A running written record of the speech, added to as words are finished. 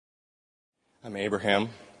I'm Abraham,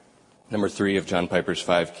 number 3 of John Piper's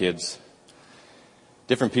 5 kids.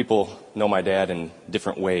 Different people know my dad in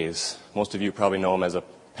different ways. Most of you probably know him as a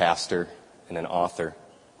pastor and an author.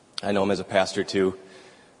 I know him as a pastor too.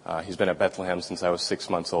 He's been at Bethlehem since I was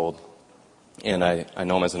 6 months old. And I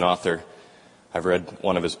know him as an author. I've read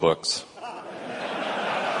one of his books.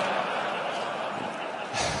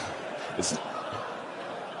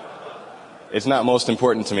 It's not most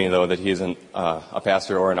important to me, though, that he's a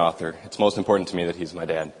pastor or an author. It's most important to me that he's my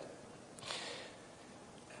dad.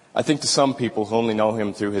 I think to some people who only know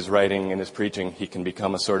him through his writing and his preaching, he can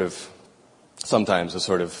become sometimes a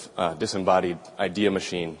sort of disembodied idea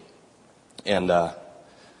machine. And I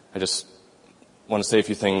just want to say a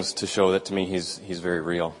few things to show that to me he's very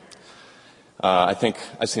real. I think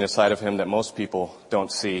I've seen a side of him that most people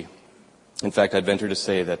don't see. In fact, I'd venture to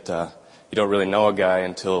say that you don't really know a guy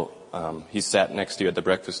until he's sat next to you at the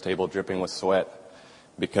breakfast table dripping with sweat,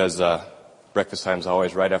 because breakfast time's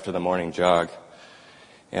always right after the morning jog.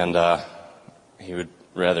 And he would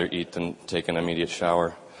rather eat than take an immediate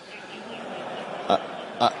shower.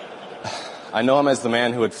 I know him as the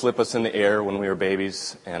man who would flip us in the air when we were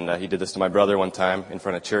babies, and he did this to my brother one time in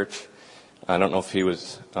front of church. I don't know if he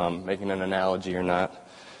was making an analogy or not.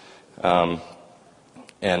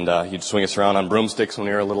 And he'd swing us around on broomsticks when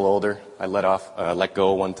we were a little older. I let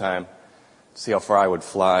go one time to see how far I would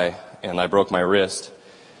fly, and I broke my wrist.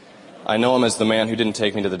 I know him as the man who didn't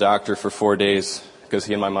take me to the doctor for 4 days because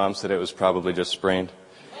he and my mom said it was probably just sprained.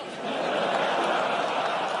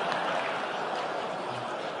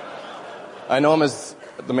 I know him as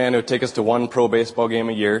the man who would take us to one pro baseball game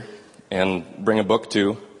a year and bring a book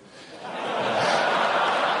too.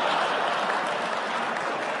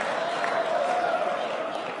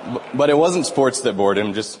 But it wasn't sports that bored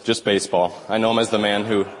him, just baseball. I know him as the man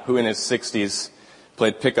who in his 60s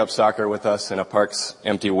played pickup soccer with us in a park's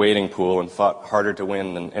empty wading pool and fought harder to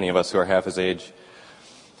win than any of us who are half his age.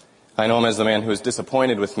 I know him as the man who was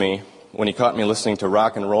disappointed with me when he caught me listening to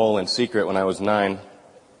rock and roll in secret when I was 9.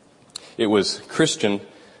 It was Christian,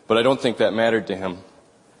 but I don't think that mattered to him.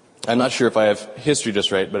 I'm not sure if I have history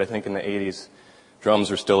just right, but I think in the 80s, drums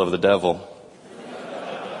were still of the devil.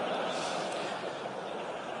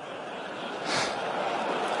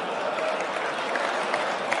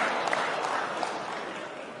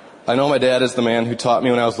 I know my dad is the man who taught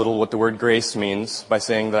me when I was little what the word grace means by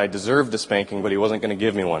saying that I deserved a spanking, but he wasn't going to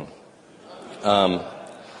give me one.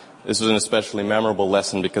 This was an especially memorable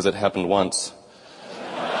lesson because it happened once.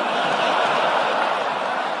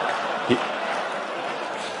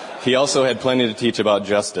 He also had plenty to teach about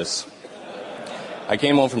justice. I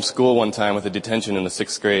came home from school one time with a detention in the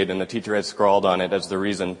 6th grade, and the teacher had scrawled on it as the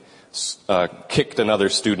reason, kicked another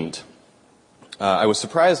student. I was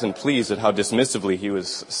surprised and pleased at how dismissively he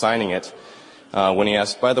was signing it when he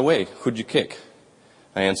asked, "By the way, who'd you kick?"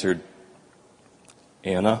 I answered,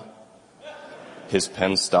 "Anna." His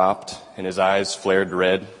pen stopped, and his eyes flared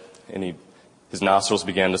red, and his nostrils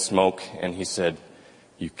began to smoke, and he said,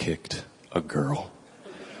 "You kicked a girl."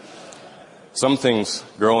 Some things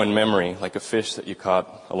grow in memory, like a fish that you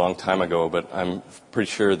caught a long time ago, but I'm pretty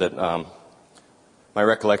sure that my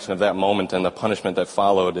recollection of that moment and the punishment that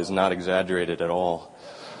followed is not exaggerated at all.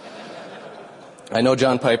 I know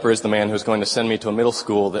John Piper is the man who's going to send me to a middle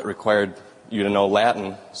school that required you to know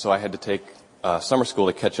Latin, so I had to take summer school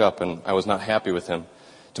to catch up, and I was not happy with him.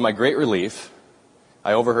 To my great relief,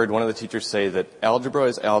 I overheard one of the teachers say that algebra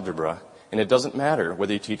is algebra, and it doesn't matter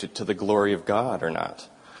whether you teach it to the glory of God or not.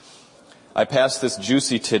 I passed this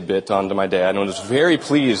juicy tidbit on to my dad and was very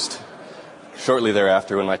pleased shortly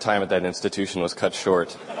thereafter when my time at that institution was cut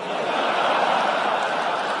short.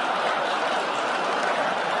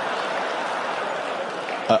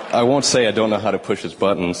 I won't say I don't know how to push his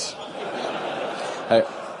buttons.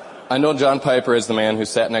 I know John Piper is the man who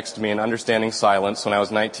sat next to me in understanding silence when I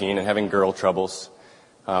was 19 and having girl troubles.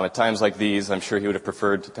 At times like these, I'm sure he would have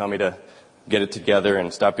preferred to tell me to get it together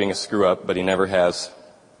and stop being a screw-up, but he never has.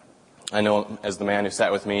 I know him as the man who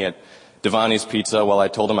sat with me at Devani's Pizza while I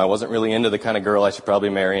told him I wasn't really into the kind of girl I should probably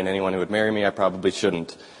marry, and anyone who would marry me I probably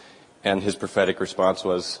shouldn't. And his prophetic response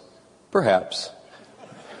was, "Perhaps.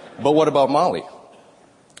 But what about Molly?"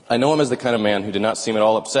 I know him as the kind of man who did not seem at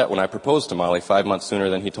all upset when I proposed to Molly 5 months sooner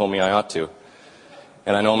than he told me I ought to.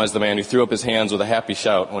 And I know him as the man who threw up his hands with a happy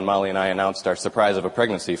shout when Molly and I announced our surprise of a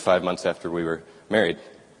pregnancy 5 months after we were married.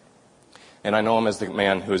 And I know him as the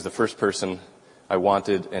man who is the first person I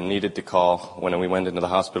wanted and needed to call when we went into the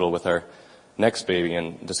hospital with our next baby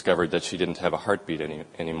and discovered that she didn't have a heartbeat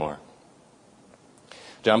anymore.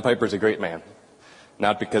 John Piper's a great man,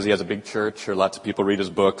 not because he has a big church or lots of people read his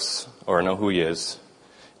books or know who he is.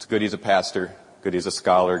 It's good he's a pastor, good he's a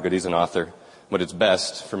scholar, good he's an author, but it's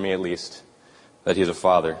best, for me at least, that he's a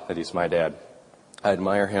father, that he's my dad. I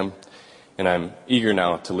admire him, and I'm eager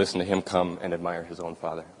now to listen to him come and admire his own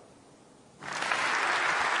father.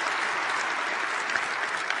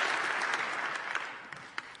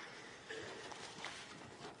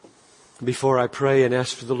 Before I pray and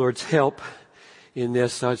ask for the Lord's help in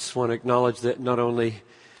this, I just want to acknowledge that not only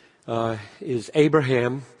is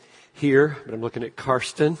Abraham here, but I'm looking at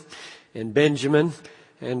Karsten and Benjamin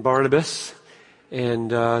and Barnabas,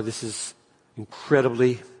 and this is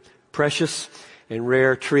incredibly precious and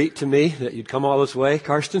rare treat to me that you'd come all this way,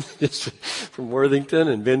 Karsten, just from Worthington,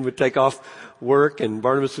 and Ben would take off work, and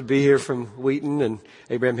Barnabas would be here from Wheaton, and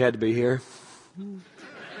Abraham had to be here.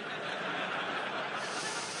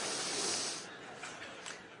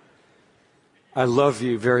 I love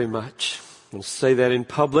you very much. I'll say that in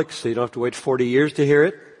public so you don't have to wait 40 years to hear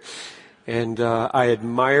it. And I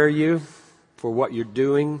admire you for what you're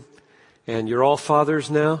doing. And you're all fathers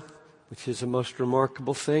now, which is a most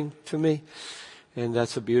remarkable thing to me. And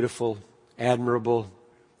that's a beautiful, admirable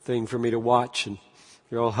thing for me to watch. And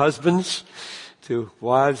you're all husbands to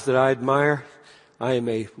wives that I admire. I am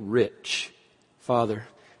a rich father.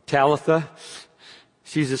 Talitha,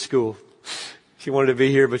 she's at school. She wanted to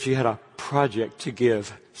be here, but she had a project to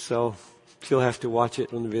give. So she'll have to watch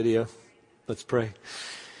it on the video. Let's pray.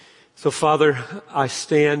 So Father, I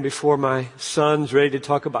stand before my sons ready to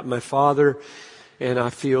talk about my father, and I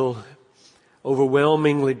feel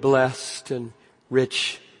overwhelmingly blessed and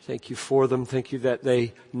rich. Thank you for them. Thank you that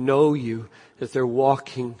they know you, that they're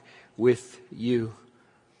walking with you,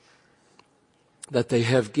 that they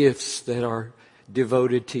have gifts that are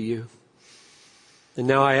devoted to you. And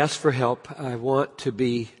now I ask for help. I want to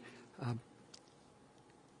be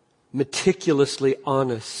meticulously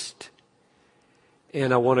honest,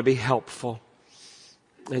 and I want to be helpful.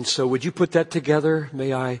 And so would you put that together?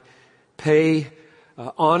 May I pay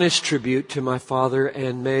honest tribute to my father,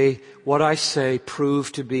 and may what I say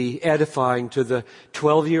prove to be edifying to the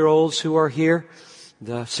 12-year-olds who are here,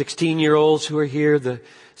 the 16-year-olds who are here, the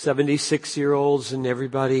 76-year-olds, and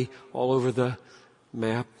everybody all over the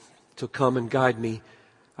map. So come and guide me,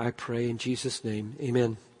 I pray in Jesus' name.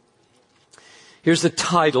 Amen. Here's the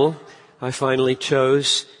title I finally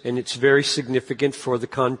chose, and it's very significant for the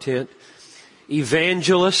content.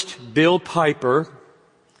 Evangelist Bill Piper,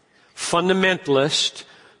 Fundamentalist,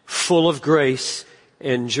 full of grace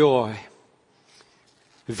and joy.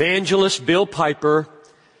 Evangelist Bill Piper,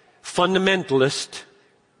 Fundamentalist,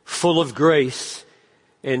 full of grace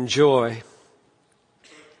and joy.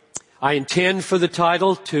 I intend for the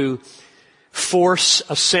title to force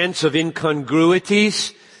a sense of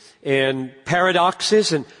incongruities and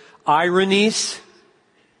paradoxes and ironies.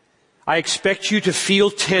 I expect you to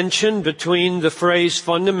feel tension between the phrase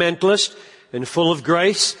fundamentalist and full of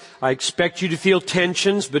grace. I expect you to feel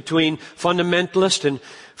tensions between fundamentalist and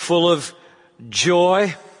full of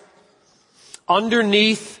joy.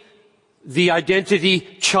 Underneath the identity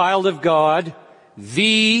child of God,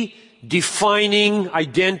 the defining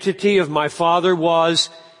identity of my father was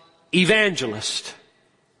evangelist.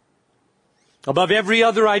 Above every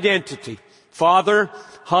other identity, father,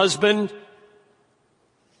 husband,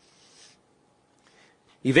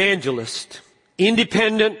 evangelist,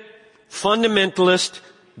 independent, fundamentalist,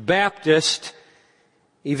 Baptist,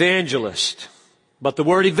 evangelist. But the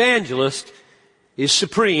word evangelist is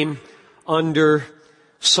supreme under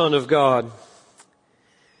Son of God.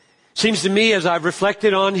 Seems to me, as I've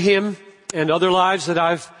reflected on him and other lives that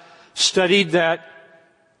I've studied, that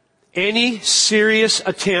any serious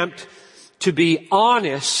attempt to be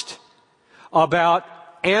honest about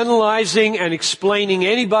analyzing and explaining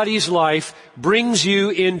anybody's life brings you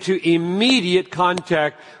into immediate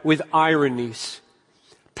contact with ironies,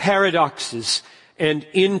 paradoxes, and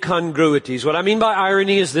incongruities. What I mean by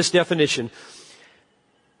irony is this definition: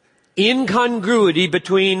 incongruity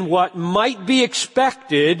between what might be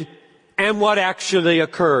expected and what actually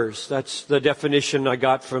occurs. That's the definition I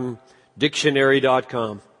got from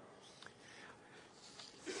dictionary.com.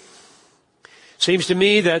 Seems to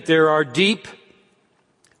me that there are deep,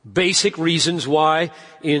 basic reasons why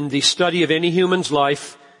in the study of any human's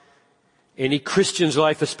life, any Christian's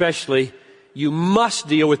life especially, you must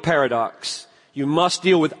deal with paradox. You must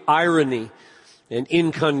deal with irony and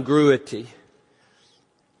incongruity.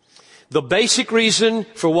 The basic reason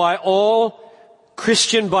for why all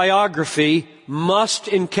Christian biography must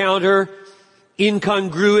encounter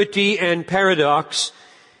incongruity and paradox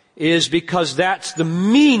is because that's the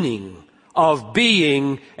meaning of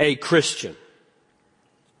being a Christian.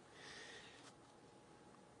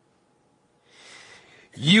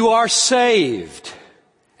 You are saved,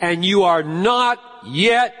 and you are not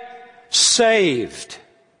yet saved.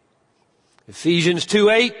 Ephesians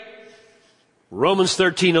 2:8, Romans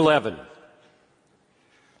 13:11.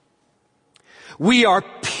 We are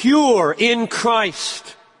pure in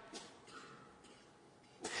Christ.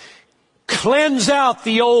 Cleanse out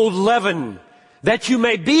the old leaven, that you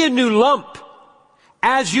may be a new lump,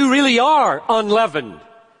 as you really are unleavened.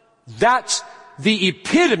 That's the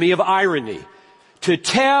epitome of irony. To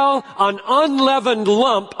tell an unleavened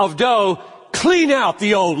lump of dough, clean out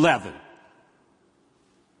the old leaven.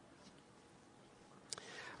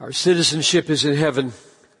 Our citizenship is in heaven,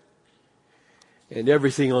 and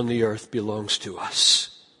everything on the earth belongs to us.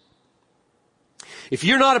 If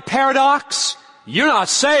you're not a paradox, you're not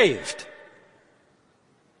saved.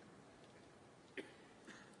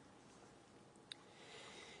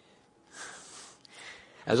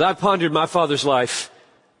 As I've pondered my father's life,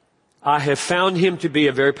 I have found him to be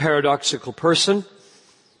a very paradoxical person.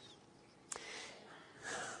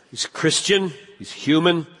 He's Christian. He's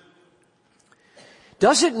human.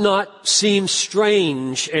 Does it not seem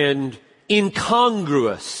strange and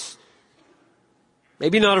incongruous?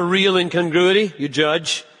 Maybe not a real incongruity, you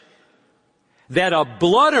judge. That a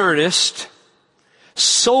blood-earnest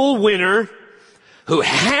soul winner who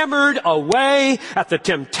hammered away at the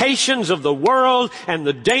temptations of the world and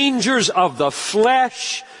the dangers of the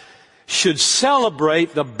flesh should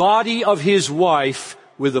celebrate the body of his wife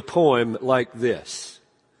with a poem like this.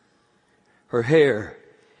 Her hair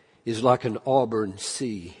is like an auburn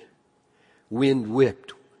sea,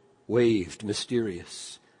 wind-whipped, waved,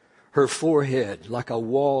 mysterious. Her forehead, like a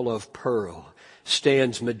wall of pearl,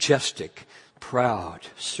 stands majestic, proud,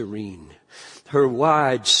 serene. Her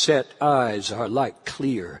wide-set eyes are like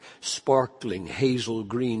clear, sparkling hazel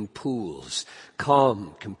green pools,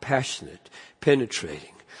 calm, compassionate,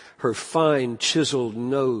 penetrating. Her fine, chiseled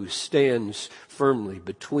nose stands firmly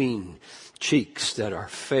between cheeks that are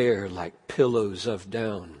fair like pillows of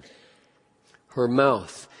down. Her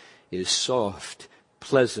mouth is soft,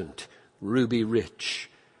 pleasant, ruby rich.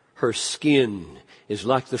 Her skin is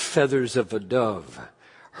like the feathers of a dove.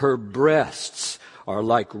 Her breasts are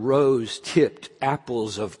like rose-tipped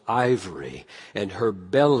apples of ivory, and her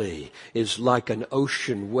belly is like an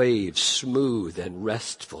ocean wave, smooth and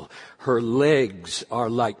restful. Her legs are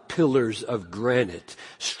like pillars of granite,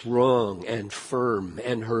 strong and firm,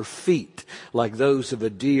 and her feet like those of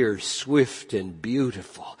a deer, swift and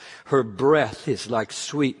beautiful. Her breath is like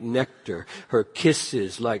sweet nectar, her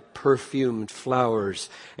kisses like perfumed flowers,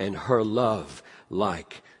 and her love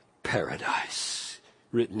like paradise.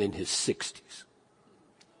 Written in his 60s.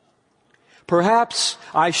 Perhaps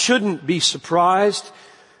I shouldn't be surprised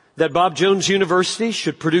that Bob Jones University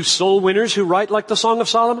should produce soul winners who write like the Song of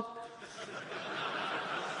Solomon.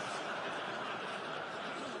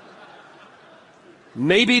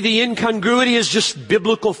 Maybe the incongruity is just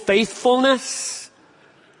biblical faithfulness.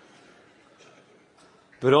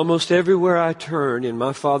 But almost everywhere I turn in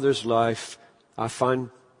my father's life, I find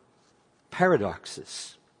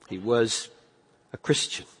paradoxes. He was a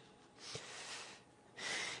Christian.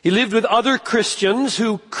 He lived with other Christians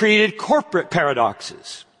who created corporate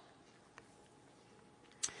paradoxes.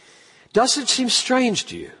 Does it seem strange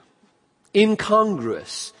to you?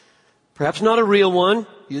 Incongruous? Perhaps not a real one,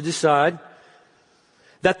 you decide.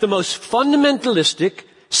 That the most fundamentalistic,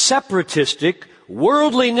 separatistic,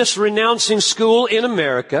 worldliness-renouncing school in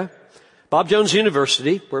America, Bob Jones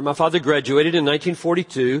University, where my father graduated in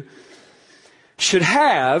 1942, should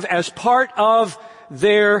have, as part of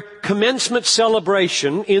their commencement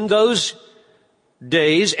celebration in those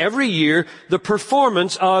days, every year, the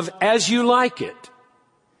performance of As You Like It.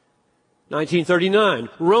 1939.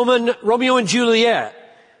 Romeo and Juliet.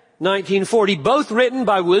 1940. Both written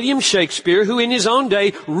by William Shakespeare, who in his own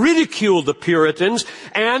day ridiculed the Puritans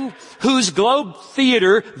and whose Globe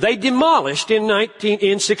Theater they demolished in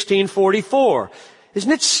 1644.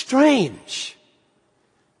 Isn't it strange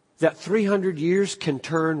that 300 years can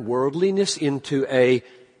turn worldliness into a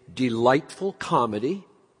delightful comedy,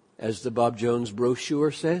 as the Bob Jones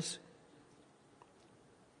brochure says?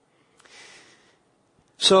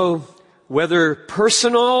 So, whether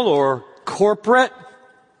personal or corporate,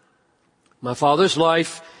 my father's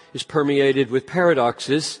life is permeated with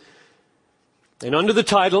paradoxes. And under the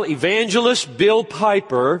title, Evangelist Bill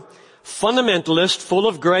Piper, Fundamentalist, full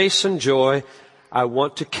of grace and joy, I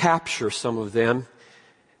want to capture some of them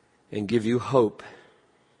and give you hope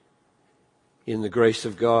in the grace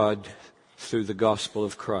of God through the gospel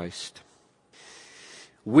of Christ.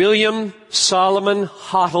 William Solomon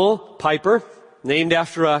Hottle Piper, named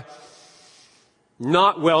after a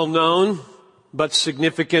not well-known but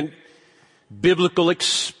significant biblical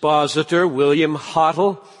expositor, William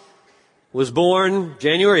Hottle, was born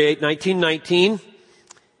January 8, 1919,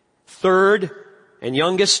 third and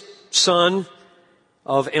youngest son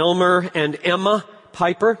of Elmer and Emma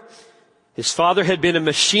Piper. His father had been a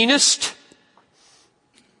machinist.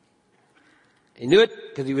 He knew it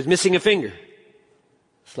because he was missing a finger.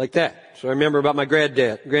 It's like that. So I remember about my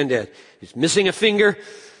granddad. He's missing a finger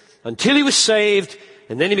until he was saved,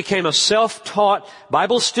 and then he became a self-taught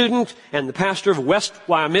Bible student and the pastor of West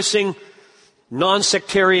Wyomissing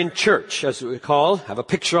non-sectarian church, as we call. I have a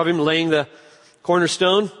picture of him laying the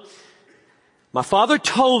cornerstone. My father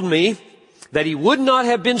told me that he would not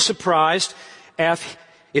have been surprised if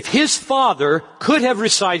his father could have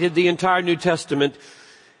recited the entire New Testament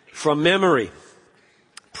from memory.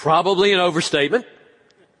 Probably an overstatement,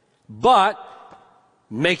 but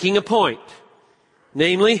making a point.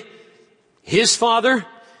 Namely, his father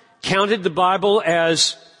counted the Bible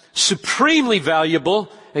as supremely valuable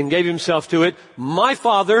and gave himself to it. My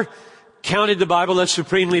father counted the Bible as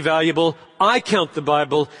supremely valuable. I count the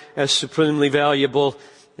Bible as supremely valuable,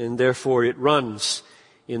 and therefore it runs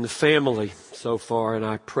in the family so far, and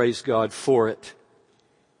I praise God for it.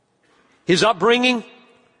 His upbringing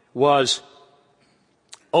was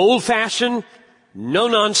old-fashioned, no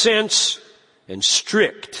nonsense, and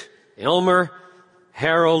strict. Elmer,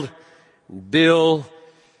 Harold, Bill,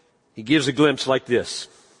 he gives a glimpse like this.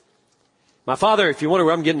 My father, if you wonder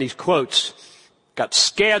where I'm getting these quotes, got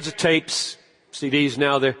scads of tapes, CDs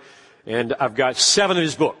now there, and I've got 7 of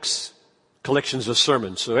his books, collections of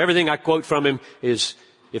sermons. So everything I quote from him is,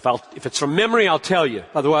 if it's from memory, I'll tell you.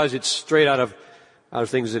 Otherwise, it's straight out of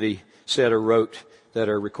things that he said or wrote that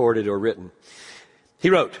are recorded or written. He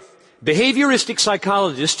wrote, behavioristic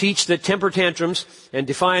psychologists teach that temper tantrums and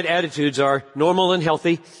defiant attitudes are normal and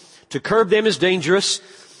healthy. To curb them is dangerous.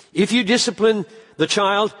 If you discipline the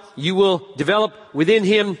child, you will develop within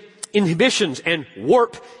him inhibitions and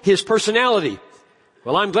warp his personality.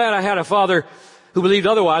 Well, I'm glad I had a father who believed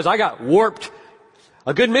otherwise. I got warped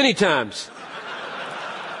a good many times.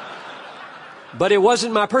 But it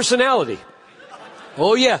wasn't my personality.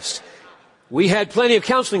 Oh, yes. We had plenty of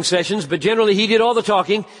counseling sessions, but generally he did all the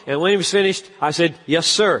talking, and when he was finished, I said, yes,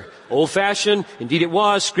 sir. Old-fashioned, indeed it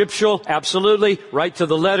was. Scriptural, absolutely. Right to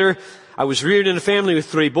the letter. I was reared in a family with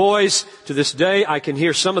 3 boys. To this day, I can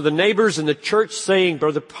hear some of the neighbors in the church saying,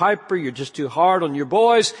 Brother Piper, you're just too hard on your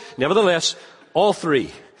boys. Nevertheless, all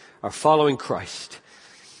 3 are following Christ.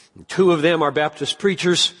 And 2 of them are Baptist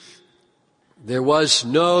preachers. There was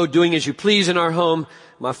no doing as you please in our home.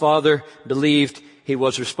 My father believed he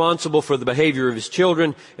was responsible for the behavior of his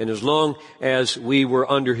children, and as long as we were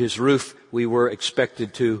under his roof, we were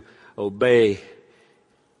expected to obey.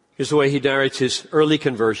 Here's the way he narrates his early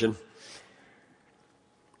conversion.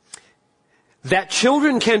 That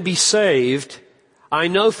children can be saved, I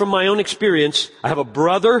know from my own experience. I have a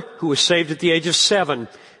brother who was saved at the age of 7,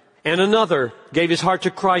 and another gave his heart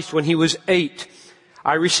to Christ when he was 8.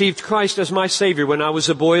 I received Christ as my Savior when I was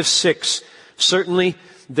a boy of 6. Certainly,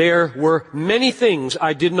 there were many things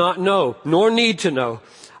I did not know, nor need to know.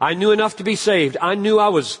 I knew enough to be saved. I knew I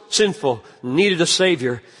was sinful, needed a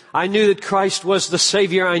Savior. I knew that Christ was the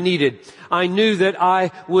Savior I needed. I knew that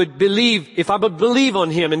I would believe, if I would believe on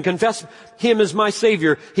Him and confess Him as my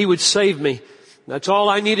Savior, He would save me. That's all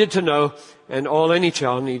I needed to know, and all any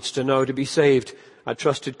child needs to know to be saved. I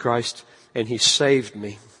trusted Christ, and He saved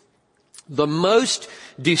me. The most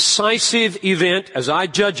decisive event, as I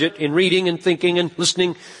judge it in reading and thinking and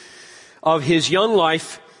listening of his young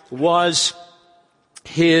life, was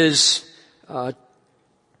his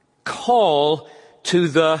call to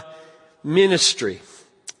the ministry.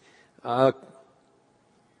 Happened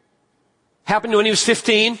when he was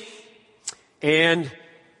 15, and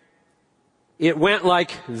it went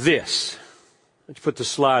like this. Let's put the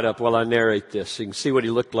slide up while I narrate this so you can see what he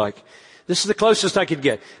looked like. This is the closest I could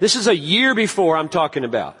get. This is a year before I'm talking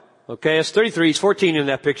about. Okay, it's 33, he's 14 in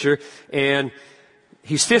that picture, and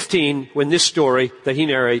he's 15 when this story that he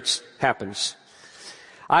narrates happens.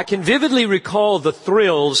 I can vividly recall the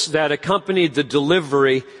thrills that accompanied the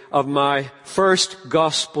delivery of my first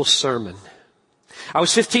gospel sermon. I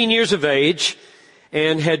was 15 years of age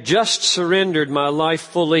and had just surrendered my life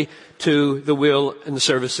fully to the will and the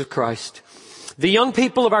service of Christ. The young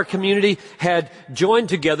people of our community had joined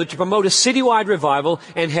together to promote a citywide revival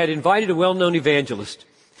and had invited a well-known evangelist.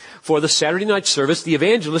 For the Saturday night service, the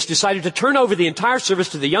evangelist decided to turn over the entire service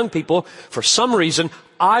to the young people. For some reason,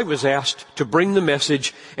 I was asked to bring the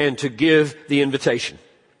message and to give the invitation.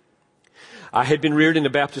 I had been reared in a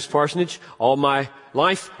Baptist parsonage all my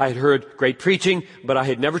life. I had heard great preaching, but I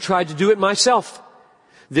had never tried to do it myself.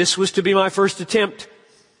 This was to be my first attempt.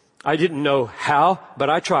 I didn't know how, but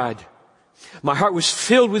I tried. My heart was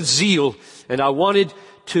filled with zeal, and I wanted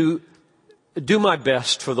to do my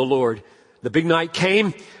best for the Lord. The big night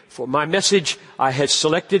came. For my message, I had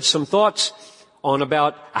selected some thoughts on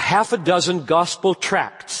about a half a dozen gospel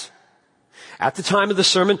tracts. At the time of the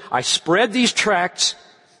sermon, I spread these tracts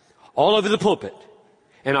all over the pulpit,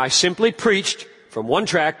 and I simply preached from one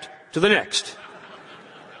tract to the next.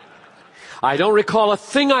 I don't recall a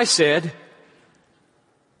thing I said.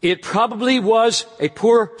 It probably was a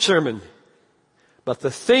poor sermon. But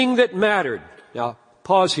the thing that mattered, now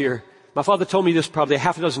pause here. My father told me this probably a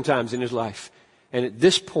half a dozen times in his life. And at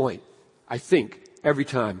this point, I think every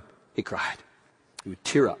time he cried, he would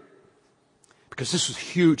tear up. Because this was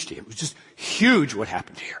huge to him. It was just huge what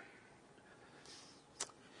happened here.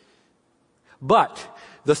 But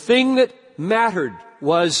the thing that mattered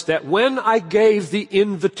was that when I gave the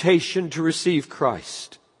invitation to receive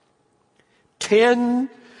Christ, 10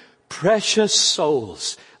 precious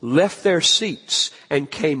souls left their seats and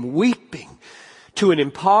came weeping to an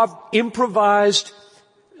improvised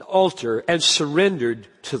altar and surrendered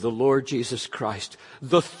to the Lord Jesus Christ.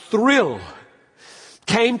 The thrill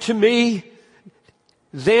came to me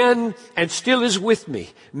then and still is with me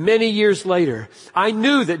many years later. I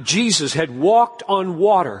knew that Jesus had walked on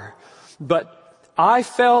water, but I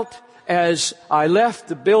felt as I left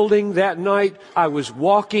the building that night, I was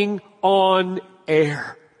walking on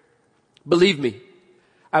air. Believe me,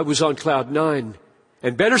 I was on cloud 9.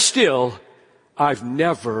 And better still, I've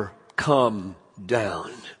never come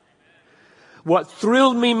down. What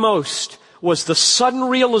thrilled me most was the sudden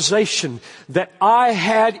realization that I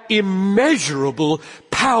had immeasurable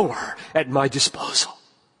power at my disposal.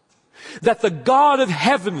 That the God of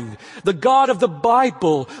heaven, the God of the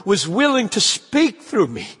Bible, was willing to speak through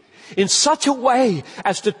me in such a way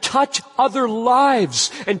as to touch other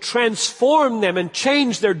lives and transform them and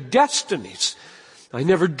change their destinies. I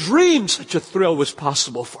never dreamed such a thrill was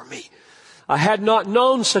possible for me. I had not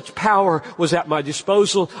known such power was at my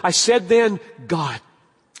disposal. I said then, God,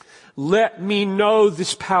 let me know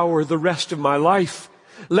this power the rest of my life.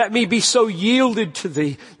 Let me be so yielded to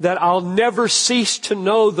Thee that I'll never cease to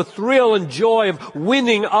know the thrill and joy of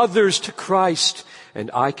winning others to Christ.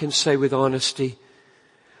 And I can say with honesty,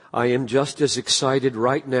 I am just as excited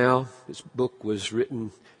right now. This book was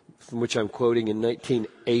written, from which I'm quoting, in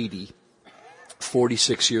 1980,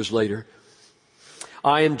 46 years later.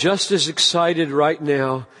 I am just as excited right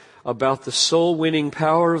now about the soul-winning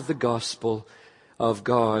power of the gospel of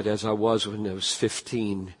God as I was when I was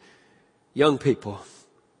 15. Young people,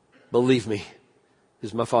 believe me. This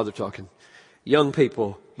is my father talking. Young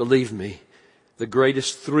people, believe me. The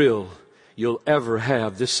greatest thrill you'll ever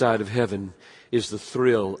have this side of heaven is the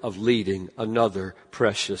thrill of leading another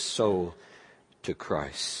precious soul to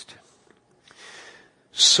Christ.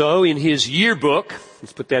 So in his yearbook,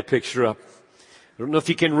 let's put that picture up. I don't know if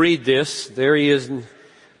you can read this. There he is in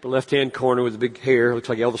the left-hand corner with the big hair. Looks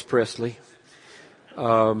like Elvis Presley.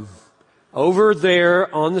 Over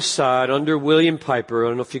there on the side, under William Piper, I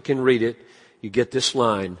don't know if you can read it, you get this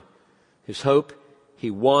line. His hope,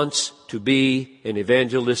 he wants to be an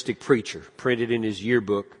evangelistic preacher, printed in his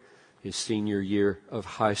yearbook, his senior year of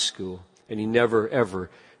high school. And he never,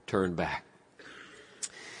 ever turned back.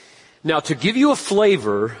 Now, to give you a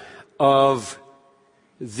flavor of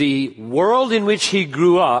the world in which he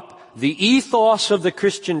grew up, the ethos of the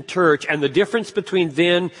Christian church, and the difference between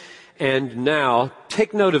then and now,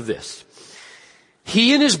 take note of this.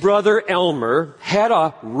 He and his brother Elmer had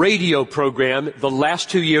a radio program the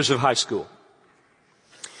last 2 years of high school.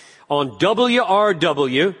 On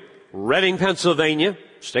WRW, Reading, Pennsylvania,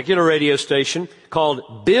 secular radio station,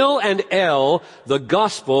 called Bill and Elle, the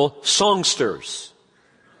Gospel Songsters.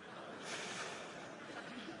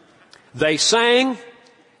 They sang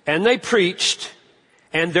and they preached,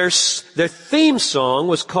 and their theme song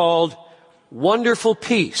was called Wonderful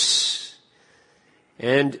Peace.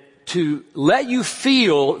 And to let you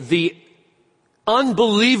feel the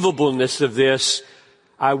unbelievableness of this,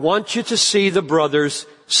 I want you to see the brothers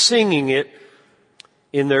singing it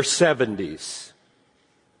in their 70s.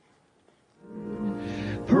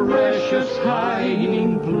 Precious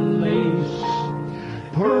hiding place,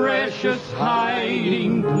 precious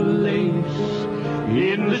hiding place,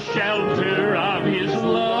 in the shelter of His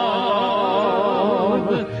love,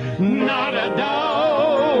 not a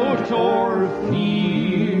doubt or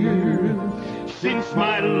fear, since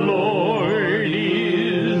my Lord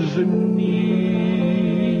is near,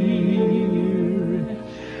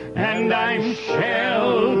 and I'm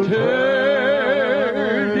sheltered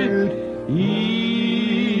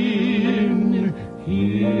in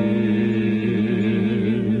His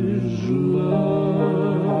love.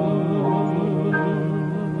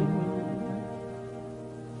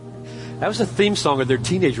 was the theme song of their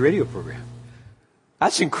teenage radio program.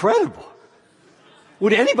 That's incredible.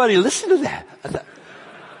 Would anybody listen to that?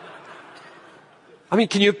 I mean,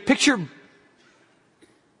 can you picture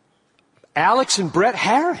Alex and Brett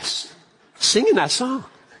Harris singing that song?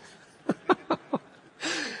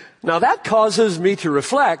 Now that causes me to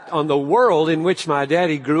reflect on the world in which my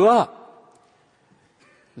daddy grew up.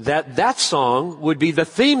 That song would be the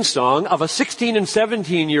theme song of a 16 and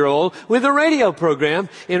 17-year-old with a radio program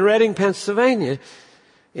in Reading, Pennsylvania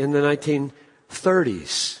in the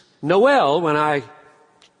 1930s. Noelle, when I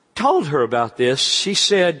told her about this,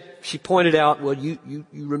 she pointed out, well, you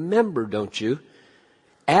remember, don't you?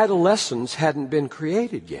 Adolescence hadn't been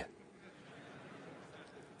created yet.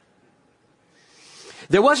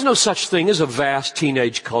 There was no such thing as a vast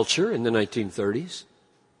teenage culture in the 1930s.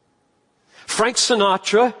 Frank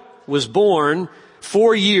Sinatra was born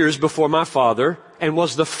 4 years before my father and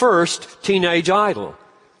was the first teenage idol.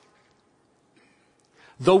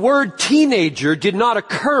 The word teenager did not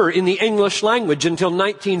occur in the English language until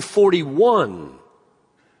 1941.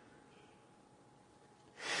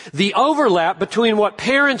 The overlap between what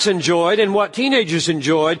parents enjoyed and what teenagers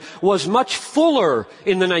enjoyed was much fuller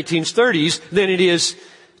in the 1930s than it is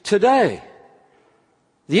today.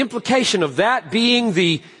 The implication of that being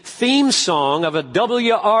the theme song of a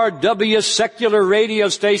WRW secular radio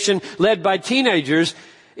station led by teenagers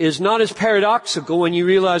is not as paradoxical when you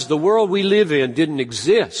realize the world we live in didn't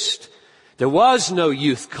exist. There was no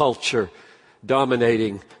youth culture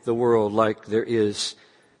dominating the world like there is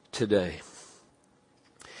today.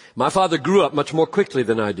 My father grew up much more quickly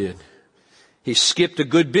than I did. He skipped a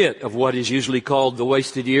good bit of what is usually called the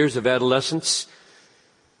wasted years of adolescence.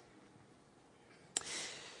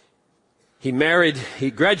 He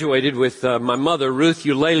graduated with my mother, Ruth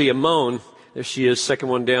Eulalia Moan. There she is, second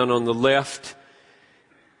one down on the left.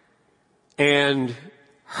 And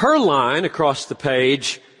her line across the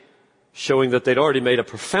page, showing that they'd already made a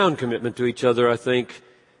profound commitment to each other, I think,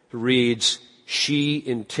 reads, "She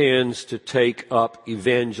intends to take up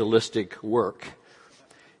evangelistic work."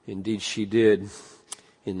 Indeed, she did,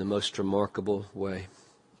 in the most remarkable way.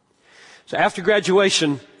 So after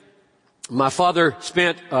graduation, my father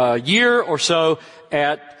spent a year or so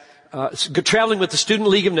traveling with the Student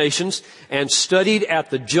League of Nations and studied at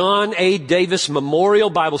the John A. Davis Memorial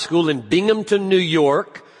Bible School in Binghamton, New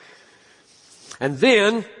York. And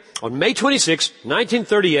then, on May 26,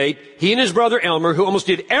 1938, he and his brother Elmer, who almost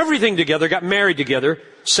did everything together, got married together.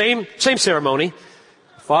 Same ceremony.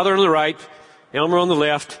 Father on the right, Elmer on the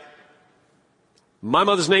left. My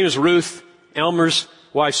mother's name is Ruth. Elmer's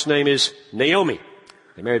wife's name is Naomi.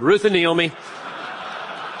 They married Ruth and Naomi.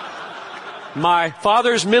 My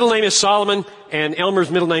father's middle name is Solomon, and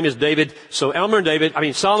Elmer's middle name is David. So Solomon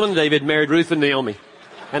and David married Ruth and Naomi.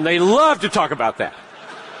 And they love to talk about that.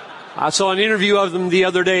 I saw an interview of them the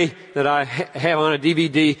other day that I have on a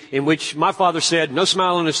DVD in which my father said, no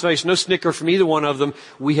smile on his face, no snicker from either one of them,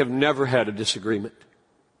 "We have never had a disagreement."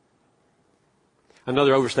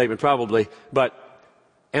 Another overstatement probably, but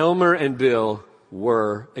Elmer and Bill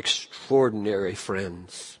were extraordinary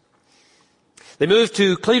friends. They moved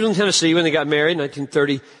to Cleveland, Tennessee when they got married in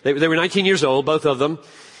 1930. They were 19 years old, both of them.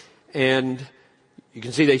 And you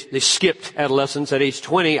can see they skipped adolescence at age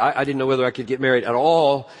 20. I didn't know whether I could get married at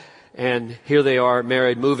all. And here they are,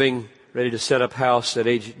 married, moving, ready to set up house at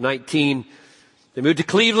age 19. They moved to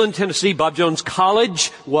Cleveland, Tennessee. Bob Jones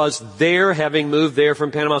College was there, having moved there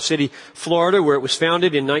from Panama City, Florida, where it was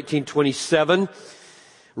founded in 1927.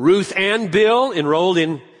 Ruth and Bill enrolled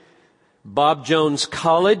in Bob Jones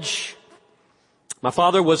College. My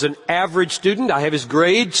father was an average student. I have his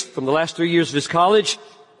grades from the last 3 years of his college.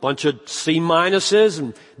 Bunch of C minuses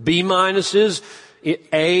and B minuses,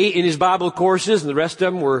 A in his Bible courses, and the rest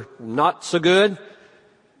of them were not so good.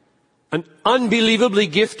 An unbelievably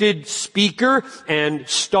gifted speaker and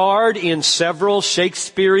starred in several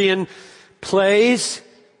Shakespearean plays.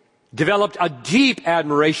 Developed a deep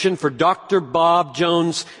admiration for Dr. Bob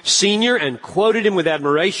Jones Sr. and quoted him with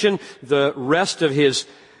admiration the rest of his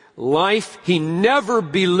life. He never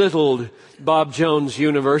belittled Bob Jones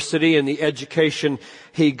University and the education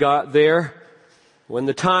he got there. When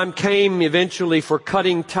the time came eventually for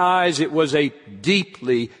cutting ties, it was a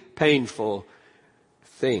deeply painful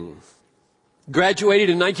thing. Graduated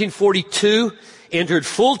in 1942, entered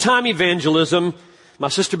full-time evangelism. My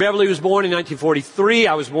sister Beverly was born in 1943.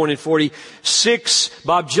 I was born in 46.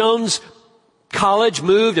 Bob Jones College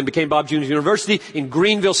moved and became Bob Jones University in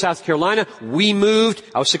Greenville, South Carolina. We moved.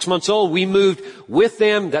 I was 6 months old. We moved with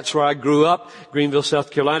them. That's where I grew up, Greenville, South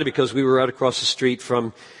Carolina, because we were right across the street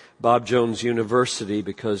from Bob Jones University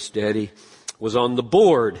because Daddy was on the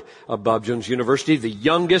board of Bob Jones University, the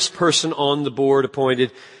youngest person on the board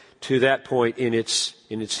appointed to that point in its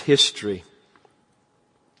history.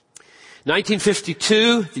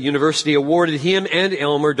 1952, the university awarded him and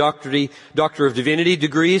Elmer Doctor of Divinity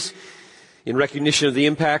degrees in recognition of the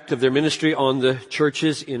impact of their ministry on the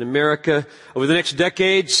churches in America. Over the next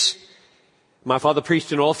decades, my father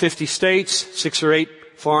preached in all 50 states, 6 or 8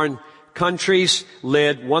 foreign countries,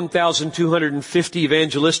 led 1,250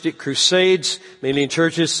 evangelistic crusades, mainly in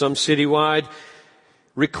churches, some citywide,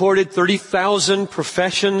 recorded 30,000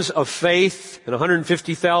 professions of faith and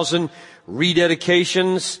 150,000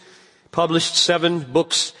 rededications, published 7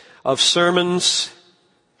 books of sermons.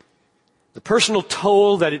 The personal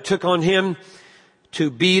toll that it took on him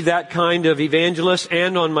to be that kind of evangelist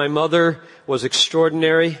and on my mother was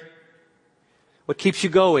extraordinary. What keeps you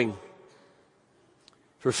going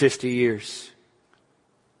for 50 years?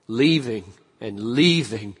 Leaving and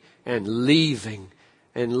leaving and leaving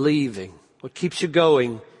and leaving. What keeps you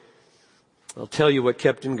going? I'll tell you what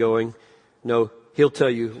kept him going. No, he'll tell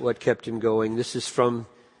you what kept him going. This is from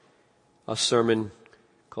a sermon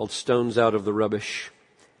called Stones Out of the Rubbish.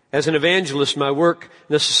 As an evangelist, my work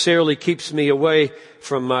necessarily keeps me away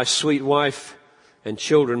from my sweet wife and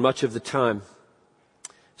children much of the time.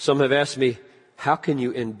 Some have asked me, how can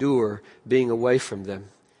you endure being away from them?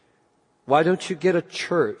 Why don't you get a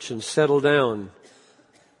church and settle down?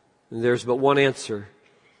 And there's but one answer.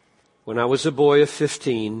 When I was a boy of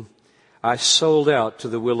 15, I sold out to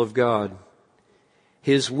the will of God.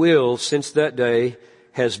 His will, since that day,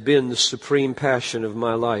 has been the supreme passion of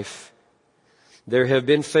my life. There have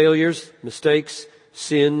been failures, mistakes,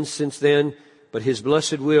 sins since then, but His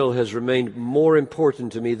blessed will has remained more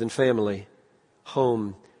important to me than family,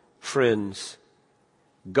 home, friends.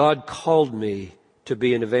 God called me to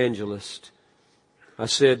be an evangelist. I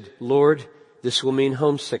said, Lord, this will mean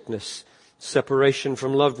homesickness, separation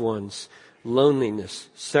from loved ones, loneliness,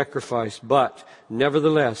 sacrifice, but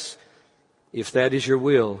nevertheless, if that is your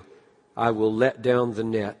will, I will let down the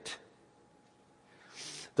net.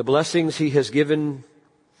 The blessings He has given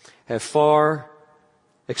have far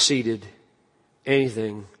exceeded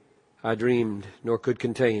anything I dreamed nor could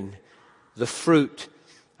contain. The fruit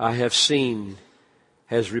I have seen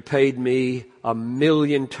has repaid me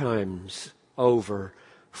 1,000,000 times over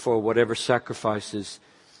for whatever sacrifices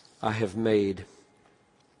I have made.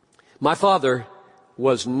 My father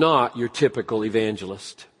was not your typical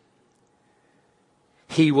evangelist.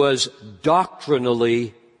 He was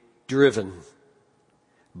doctrinally driven,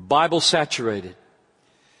 Bible saturated.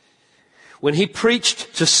 When he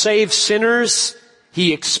preached to save sinners,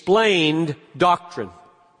 he explained doctrine.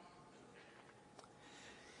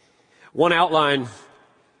 One outline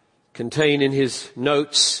contained in his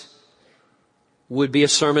notes would be a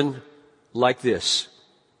sermon like this.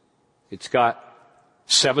 It's got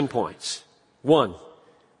 7 points. 1,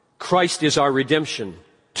 Christ is our redemption.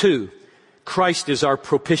 2, Christ is our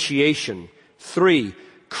propitiation. 3,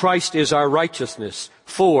 Christ is our righteousness.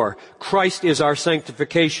 4, Christ is our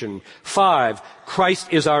sanctification. 5, Christ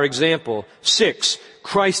is our example. 6,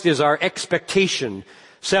 Christ is our expectation.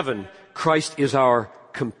 7, Christ is our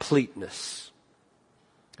completeness.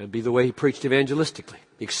 That'd be the way he preached evangelistically.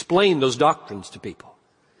 He explained those doctrines to people.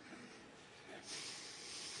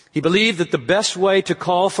 He believed that the best way to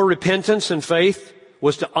call for repentance and faith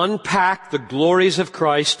was to unpack the glories of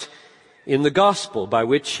Christ in the gospel, by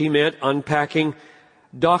which he meant unpacking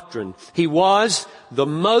doctrine. He was the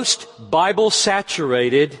most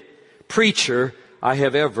Bible-saturated preacher I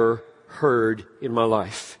have ever heard in my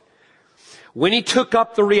life. When he took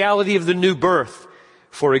up the reality of the new birth,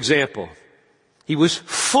 for example, he was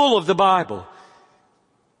full of the Bible.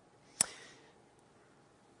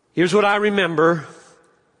 Here's what I remember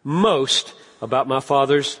most about my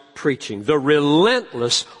father's preaching: the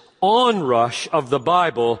relentless onrush of the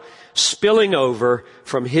Bible spilling over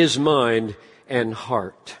from his mind and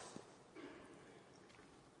heart.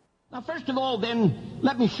 Now, first of all, then,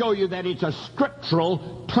 let me show you that it's a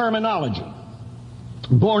scriptural terminology.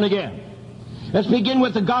 Born again. Let's begin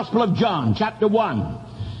with the Gospel of John, chapter 1,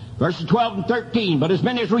 verses 12 and 13. But as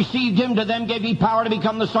many as received him, to them gave he power to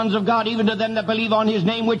become the sons of God, even to them that believe on his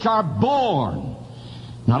name, which are born,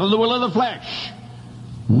 not of the will of the flesh,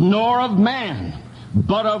 nor of man,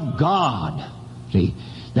 but of God. See?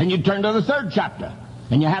 Then you turn to the 3rd chapter,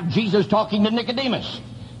 and you have Jesus talking to Nicodemus,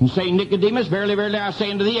 and saying, Nicodemus, verily, verily, I say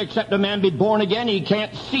unto thee, except a man be born again, he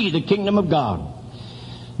can't see the kingdom of God.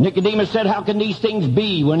 Nicodemus said, how can these things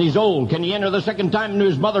be when he's old? Can he enter the second time into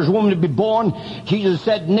his mother's womb to be born? Jesus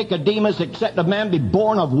said, Nicodemus, except a man be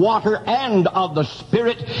born of water and of the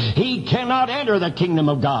Spirit, he cannot enter the kingdom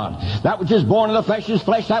of God. That which is born of the flesh is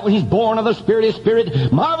flesh, that which is born of the Spirit is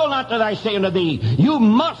spirit. Marvel not that I say unto thee, you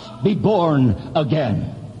must be born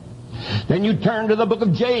again. Then you turn to the book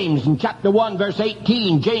of James in chapter 1 verse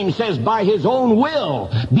 18. James says, by his own will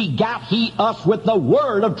begat he us with the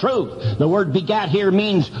word of truth. The word begat here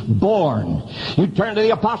means born. You turn to the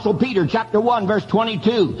apostle Peter chapter 1 verse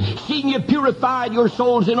 22. Seeing you purified your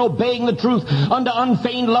souls in obeying the truth unto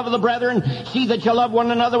unfeigned love of the brethren, see that you love one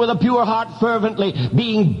another with a pure heart fervently,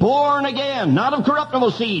 being born again, not of corruptible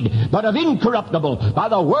seed, but of incorruptible, by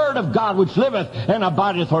the word of God which liveth and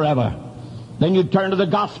abideth forever. Then you turn to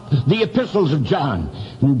the epistles of John.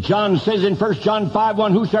 And John says in 1 John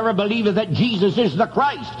 5:1, whosoever believeth that Jesus is the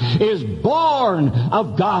Christ is born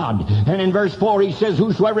of God. And in verse 4 he says,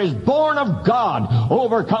 whosoever is born of God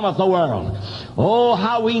overcometh the world. Oh,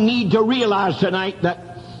 how we need to realize tonight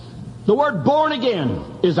that the word born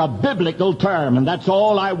again is a biblical term. And that's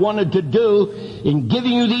all I wanted to do in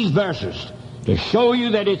giving you these verses, to show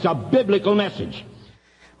you that it's a biblical message.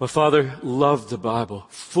 My father loved the Bible,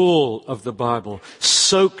 full of the Bible,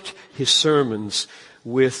 soaked his sermons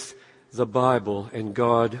with the Bible, and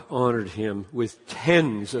God honored him with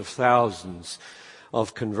tens of thousands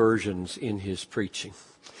of conversions in his preaching.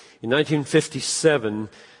 In 1957,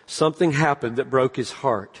 something happened that broke his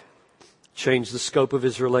heart, changed the scope of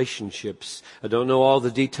his relationships. I don't know all the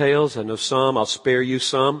details. I know some. I'll spare you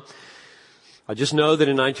some. I just know that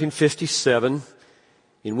in 1957,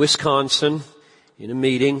 in Wisconsin, in a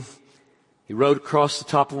meeting, he wrote across the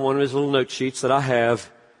top of one of his little note sheets that I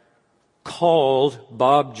have, called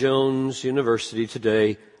Bob Jones University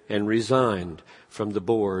today and resigned from the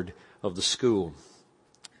board of the school.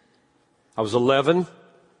 I was 11.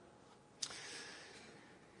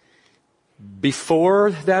 Before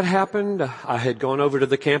that happened, I had gone over to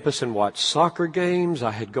the campus and watched soccer games. I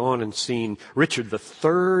had gone and seen Richard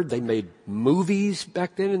III. They made movies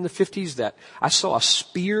back then in the 50s that I saw a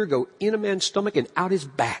spear go in a man's stomach and out his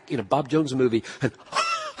back in a Bob Jones movie. And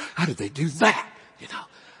how did they do that? You know,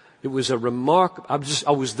 it was a remarkable,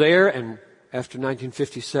 I was there, and after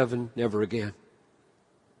 1957, never again.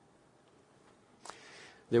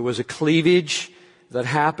 There was a cleavage that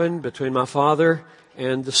happened between my father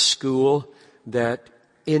and the school that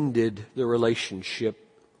ended the relationship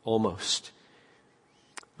almost.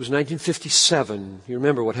 It was 1957. You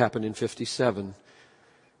remember what happened in 57.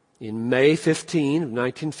 In May 15 of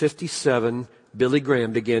 1957, Billy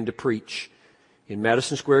Graham began to preach in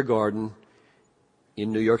Madison Square Garden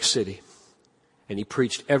in New York City. And he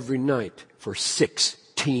preached every night for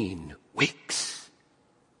 16 weeks.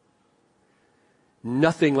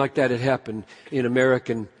 Nothing like that had happened in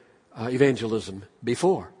American evangelism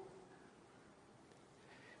before.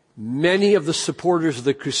 Many of the supporters of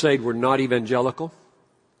the crusade were not evangelical,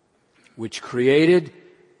 which created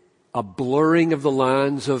a blurring of the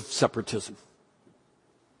lines of separatism.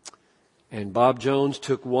 And Bob Jones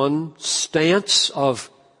took one stance of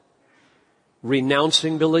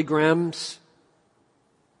renouncing Billy Graham's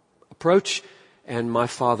approach, and my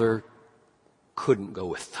father couldn't go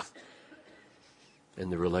with them.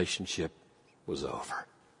 And the relationship was over.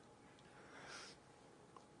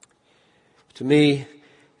 To me,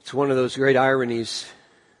 it's one of those great ironies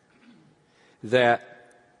that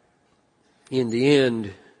in the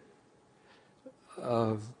end,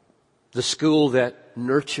 the school that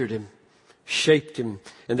nurtured him, shaped him,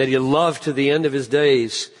 and that he loved to the end of his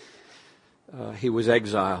days, he was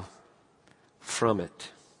exiled from it.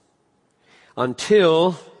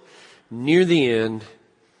 Until near the end,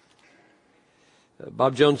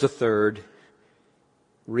 Bob Jones III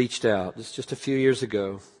reached out, this is just a few years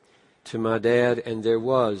ago, to my dad, and there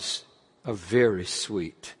was a very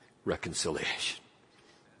sweet reconciliation,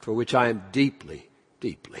 for which I am deeply,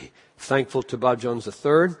 deeply thankful to Bob Jones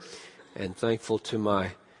III and thankful to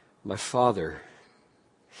my father.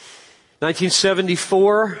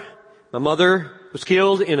 1974, my mother was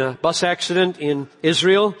killed in a bus accident in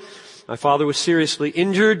Israel. My father was seriously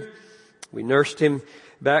injured. We nursed him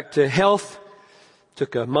back to health.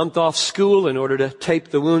 Took a month off school in order to tape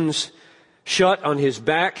the wounds shut on his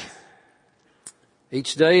back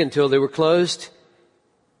each day until they were closed.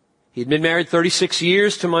 He'd been married 36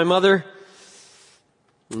 years to my mother.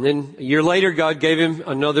 And then a year later, God gave him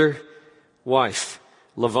another wife,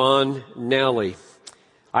 LaVon Nally.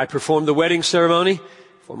 I performed the wedding ceremony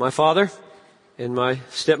for my father and my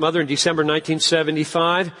stepmother in December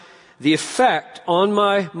 1975. The effect of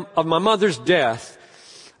my mother's death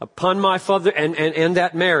upon my father and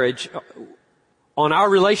that marriage on our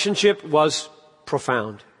relationship was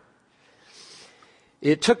profound.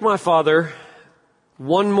 It took my father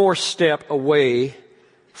one more step away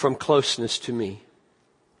from closeness to me.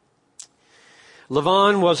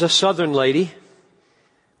 Levon was a Southern lady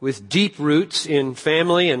with deep roots in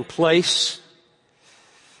family and place.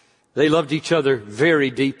 They loved each other very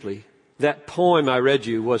deeply. That poem I read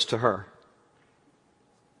you was to her.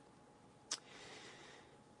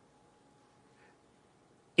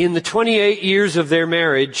 In the 28 years of their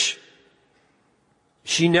marriage,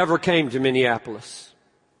 she never came to Minneapolis.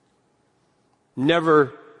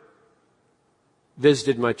 Never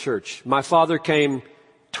visited my church. My father came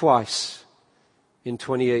twice in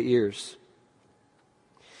 28 years.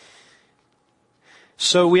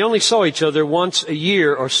 So we only saw each other once a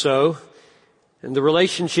year or so, and the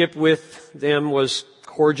relationship with them was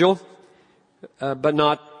cordial, but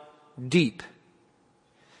not deep.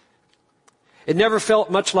 It never felt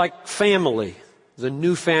much like family, the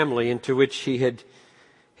new family into which he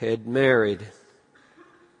had married.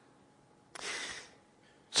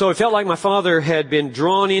 So it felt like my father had been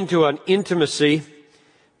drawn into an intimacy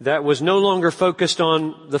that was no longer focused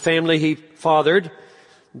on the family he fathered,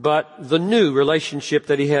 but the new relationship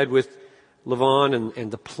that he had with Levon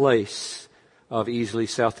and the place of Easley,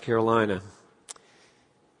 South Carolina.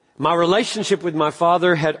 My relationship with my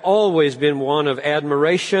father had always been one of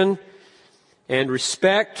admiration and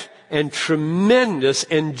respect and tremendous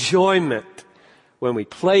enjoyment. When we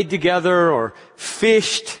played together or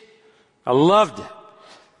fished, I loved it.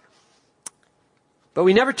 But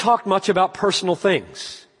we never talked much about personal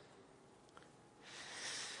things.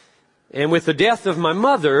 And with the death of my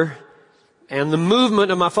mother and the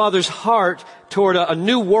movement of my father's heart toward a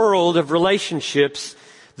new world of relationships,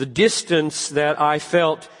 the distance that I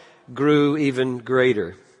felt grew even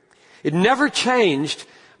greater. It never changed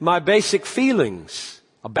my basic feelings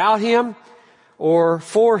about him or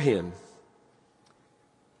for him.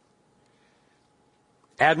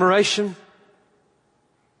 Admiration,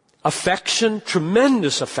 affection,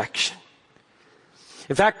 tremendous affection.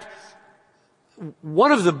 In fact,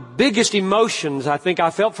 one of the biggest emotions I think I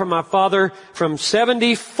felt from my father from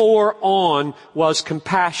 74 on was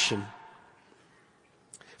compassion.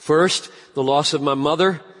 First, the loss of my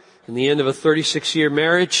mother and the end of a 36-year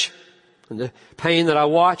marriage and the pain that I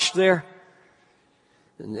watched there.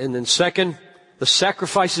 And then second, the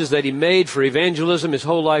sacrifices that he made for evangelism his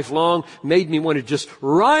whole life long made me want to just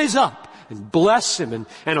rise up and bless him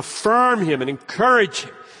and affirm him and encourage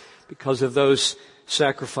him because of those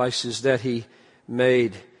sacrifices that he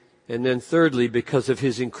made. And then thirdly, because of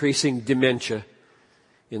his increasing dementia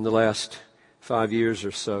in the last 5 years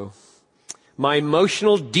or so. My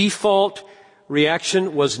emotional default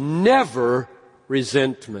reaction was never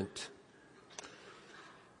resentment,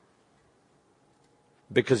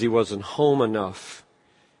 because he wasn't home enough.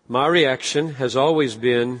 My reaction has always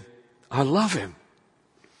been, I love him.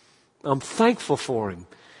 I'm thankful for him.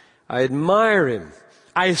 I admire him.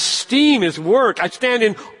 I esteem his work. I stand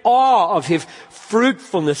in awe of his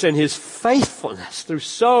fruitfulness and his faithfulness through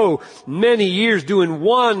so many years doing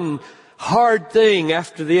one hard thing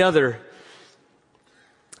after the other.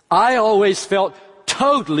 I always felt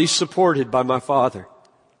totally supported by my father.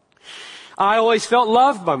 I always felt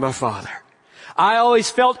loved by my father. I always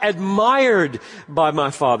felt admired by my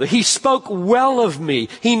father. He spoke well of me.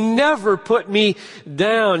 He never put me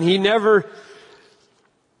down. He never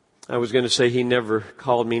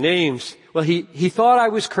called me names. Well, he thought I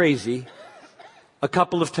was crazy a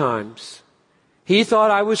couple of times. He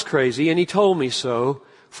thought I was crazy, and he told me so,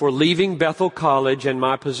 for leaving Bethel College and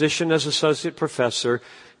my position as associate professor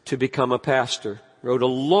to become a pastor. Wrote a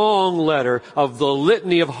long letter of the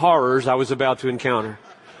litany of horrors I was about to encounter.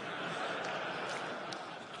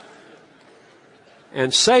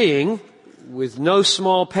 And saying, with no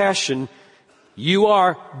small passion, you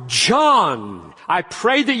are John. I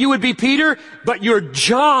prayed that you would be Peter, but you're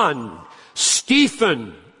John.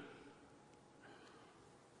 Stephen.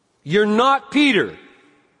 You're not Peter.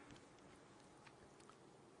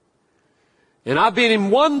 And I've been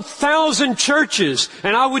in 1,000 churches,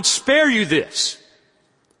 and I would spare you this.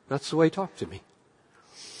 That's the way he talked to me.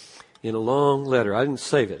 In a long letter. I didn't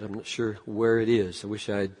save it. I'm not sure where it is. I wish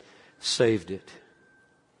I had saved it.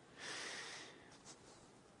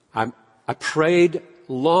 I prayed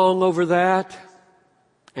long over that,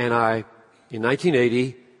 and in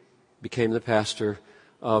 1980, became the pastor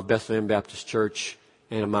of Bethlehem Baptist Church,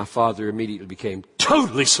 and my father immediately became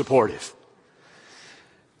totally supportive.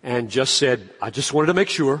 And just said, I just wanted to make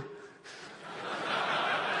sure.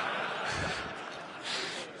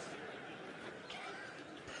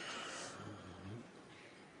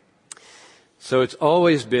 So it's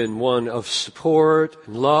always been one of support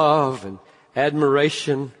and love and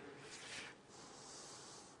admiration.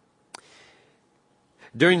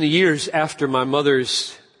 During the years after my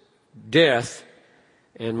mother's death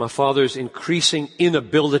and my father's increasing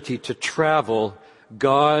inability to travel,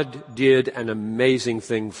 God did an amazing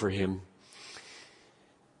thing for him.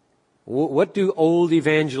 What do old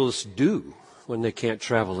evangelists do when they can't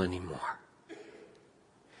travel anymore?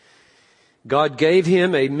 God gave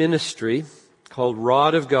him a ministry called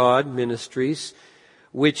Rod of God Ministries,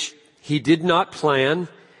 which he did not plan.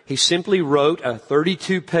 He simply wrote a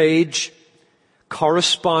 32-page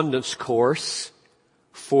correspondence course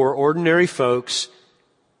for ordinary folks.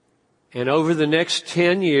 And over the next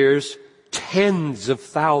 10 years, tens of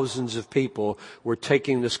thousands of people were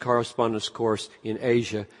taking this correspondence course in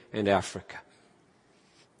Asia and Africa.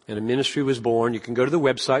 And a ministry was born. You can go to the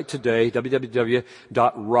website today,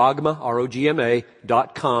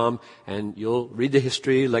 www.rogma.com, and you'll read the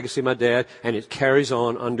history, legacy of my dad, and it carries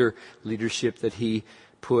on under leadership that he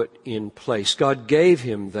put in place. God gave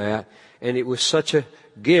him that, and it was such a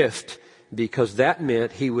gift because that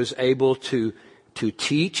meant he was able to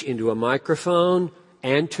teach into a microphone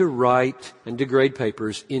and to write and to grade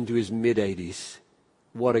papers into his mid-80s.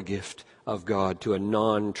 What a gift of God to a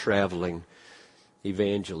non-traveling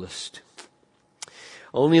evangelist.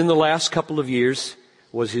 Only in the last couple of years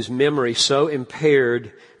was his memory so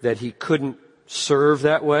impaired that he couldn't serve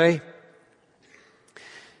that way.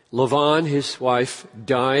 LaVon, his wife,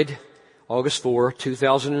 died August 4,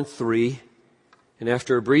 2003. And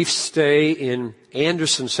after a brief stay in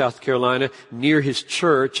Anderson, South Carolina, near his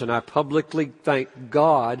church, and I publicly thank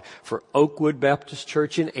God for Oakwood Baptist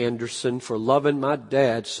Church in Anderson for loving my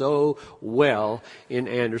dad so well in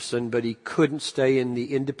Anderson, but he couldn't stay in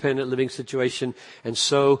the independent living situation. And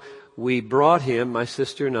so we brought him, my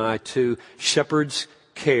sister and I, to Shepherd's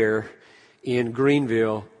Care in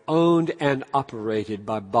Greenville, owned and operated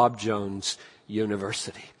by Bob Jones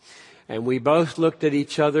University. And we both looked at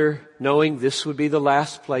each other, knowing this would be the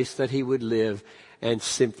last place that he would live, and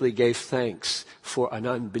simply gave thanks for an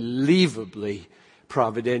unbelievably,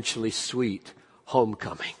 providentially sweet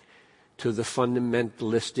homecoming to the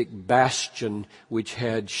fundamentalistic bastion which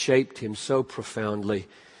had shaped him so profoundly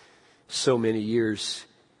so many years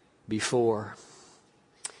before.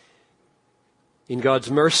 In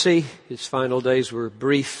God's mercy, his final days were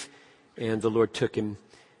brief, and the Lord took him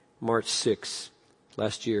March 6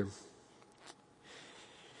 last year.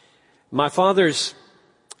 My father's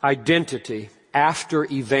identity after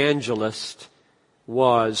evangelist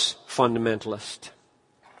was fundamentalist.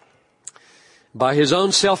 By his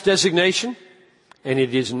own self-designation, and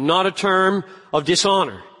it is not a term of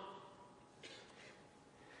dishonor.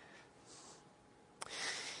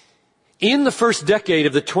 In the first decade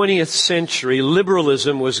of the 20th century,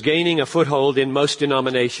 liberalism was gaining a foothold in most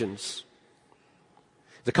denominations.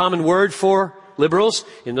 The common word for liberals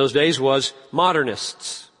in those days was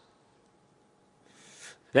modernists.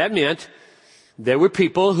 That meant there were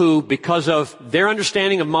people who, because of their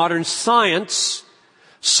understanding of modern science,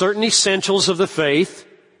 certain essentials of the faith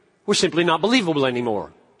were simply not believable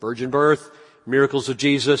anymore. Virgin birth, miracles of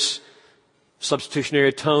Jesus, substitutionary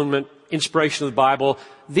atonement, inspiration of the Bible.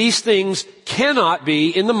 These things cannot be,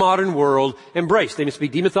 in the modern world, embraced. They must be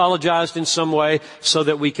demythologized in some way so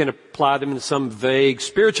that we can apply them in some vague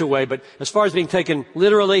spiritual way. But as far as being taken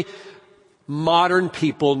literally, modern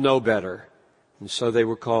people know better. And so they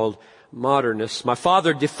were called modernists. My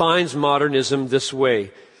father defines modernism this way.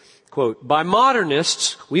 Quote, by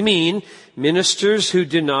modernists, we mean ministers who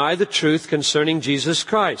deny the truth concerning Jesus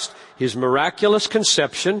Christ, his miraculous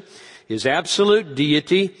conception, his absolute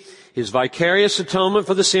deity, his vicarious atonement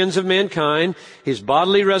for the sins of mankind, his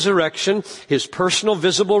bodily resurrection, his personal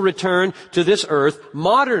visible return to this earth.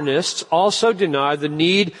 Modernists also deny the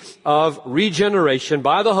need of regeneration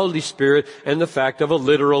by the Holy Spirit and the fact of a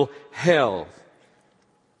literal hell.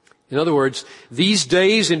 In other words, these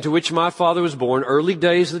days into which my father was born, early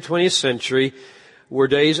days of the 20th century, were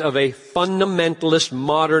days of a fundamentalist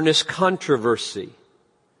modernist controversy.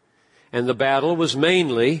 And the battle was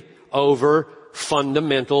mainly over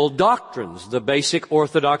fundamental doctrines, the basic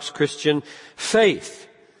Orthodox Christian faith.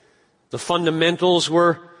 The fundamentals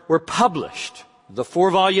were published. The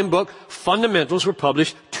 4-volume book, Fundamentals, were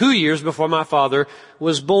published 2 years before my father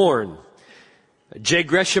was born. J.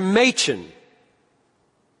 Gresham Machen,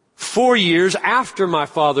 4 years after my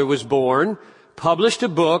father was born, published a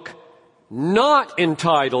book not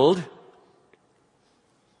entitled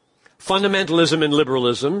Fundamentalism and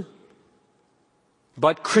Liberalism,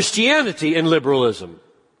 but Christianity and Liberalism,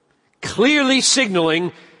 clearly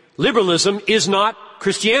signaling liberalism is not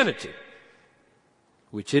Christianity.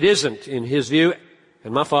 which it isn't in his view,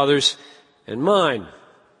 and my father's and mine.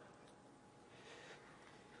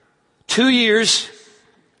 2 years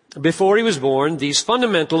before he was born, these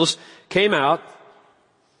fundamentalists came out.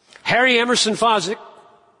 Harry Emerson Fosdick,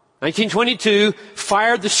 1922,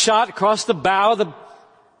 fired the shot across the bow of the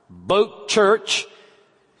boat church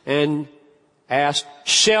and asked,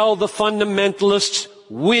 shall the fundamentalists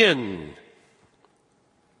win?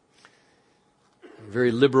 A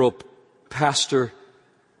very liberal pastor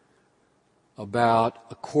about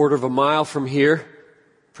a quarter of a mile from here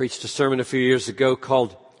preached a sermon a few years ago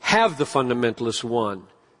called Have the Fundamentalists Won?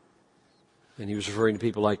 And he was referring to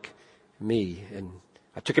people like me. And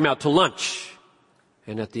I took him out to lunch.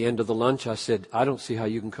 And at the end of the lunch, I said, I don't see how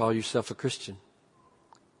you can call yourself a Christian,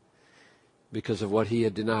 because of what he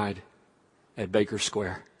had denied at Baker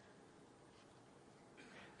Square.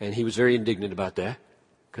 And he was very indignant about that,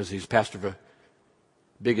 because he's pastor of the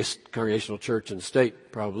biggest congregational church in the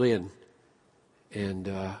state, probably, and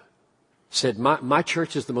said, my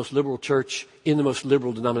church is the most liberal church in the most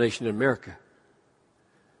liberal denomination in America.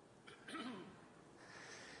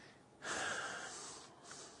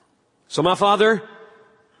 So my father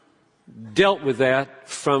dealt with that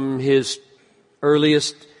from his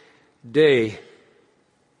earliest day.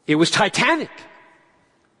 It was titanic.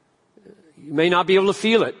 You may not be able to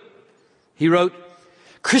feel it. He wrote,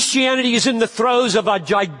 Christianity is in the throes of a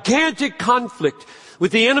gigantic conflict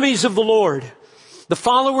with the enemies of the Lord. The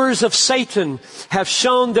followers of Satan have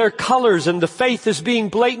shown their colors, and the faith is being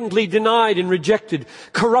blatantly denied and rejected.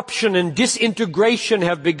 Corruption and disintegration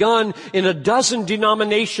have begun in a dozen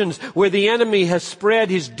denominations where the enemy has spread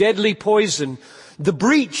his deadly poison. The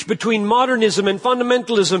breach between modernism and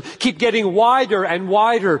fundamentalism keep getting wider and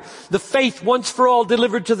wider. The faith once for all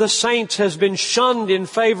delivered to the saints has been shunned in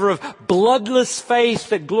favor of bloodless faith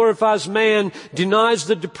that glorifies man, denies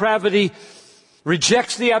the depravity,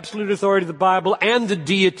 rejects the absolute authority of the Bible and the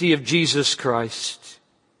deity of Jesus Christ.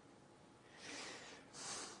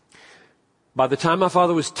 By the time my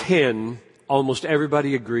father was 10, almost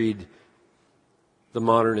everybody agreed the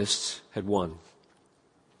modernists had won.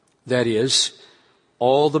 That is,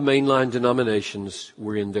 all the mainline denominations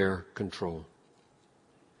were in their control.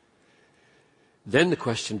 Then the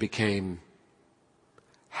question became,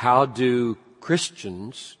 how do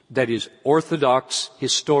Christians, that is, Orthodox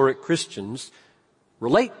historic Christians,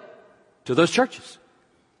 relate to those churches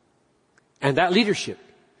and that leadership?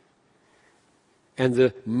 And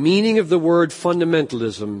the meaning of the word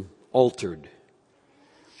fundamentalism altered.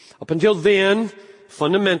 Up until then,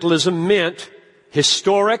 fundamentalism meant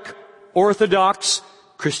historic Orthodox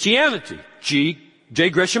Christianity. J.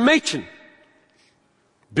 Gresham Machen,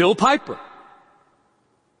 Bill Piper.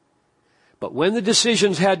 But when the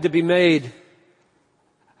decisions had to be made,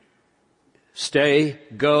 stay,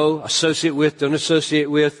 go, associate with, don't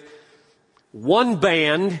associate with, one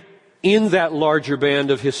band in that larger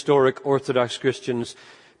band of historic Orthodox Christians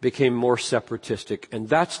became more separatistic. And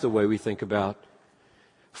that's the way we think about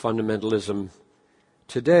fundamentalism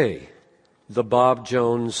today. The Bob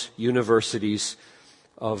Jones universities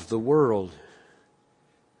of the world.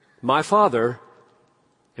 My father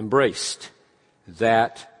embraced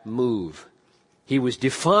that move. He was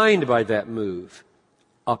defined by that move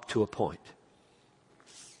up to a point.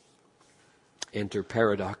 Enter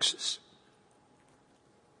paradoxes.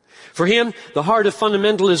 For him, the heart of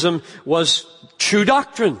fundamentalism was true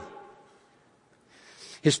doctrine.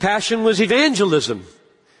 His passion was evangelism.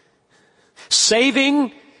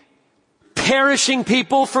 Saving perishing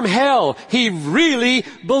people from hell. He really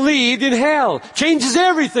believed in hell. Changes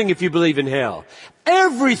everything if you believe in hell.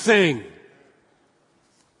 Everything.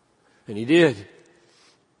 And he did.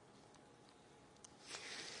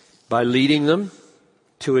 By leading them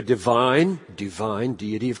to a divine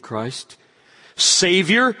deity of Christ,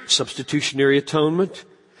 Savior, substitutionary atonement,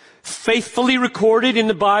 faithfully recorded in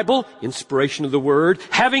the Bible, inspiration of the Word,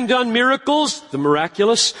 having done miracles, the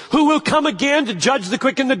miraculous, who will come again to judge the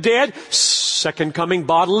quick and the dead, second coming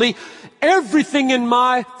bodily. Everything in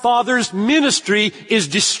my father's ministry is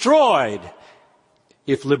destroyed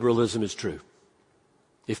if liberalism is true,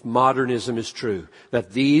 if modernism is true,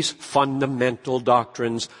 that these fundamental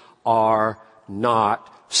doctrines are not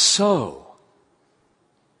so.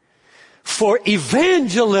 For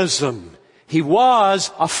evangelism, he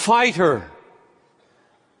was a fighter.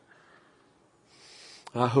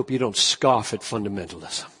 I hope you don't scoff at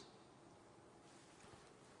fundamentalism.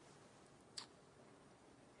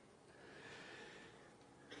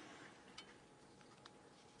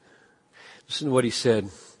 Listen to what he said.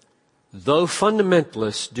 Though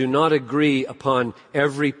fundamentalists do not agree upon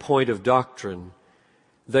every point of doctrine,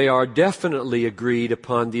 they are definitely agreed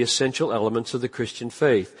upon the essential elements of the Christian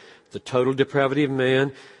faith: the total depravity of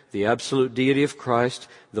man, the absolute deity of Christ,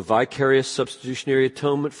 the vicarious substitutionary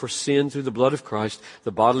atonement for sin through the blood of Christ,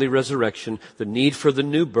 the bodily resurrection, the need for the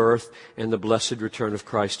new birth, and the blessed return of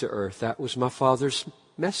Christ to earth. That was my father's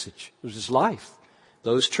message. It was his life.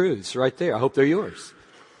 Those truths right there. I hope they're yours.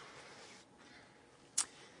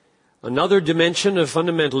 Another dimension of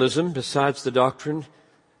fundamentalism, besides the doctrine,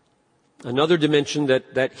 another dimension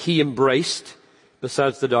that he embraced,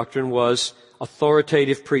 besides the doctrine, was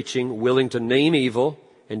authoritative preaching, willing to name evil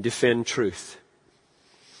and defend truth.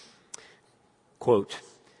 Quote,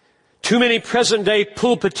 "Too many present-day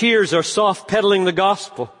pulpiteers are soft-pedaling the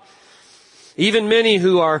gospel. Even many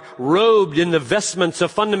who are robed in the vestments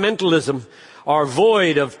of fundamentalism are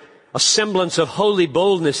void of a semblance of holy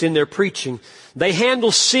boldness in their preaching. They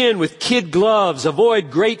handle sin with kid gloves, avoid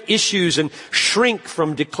great issues, and shrink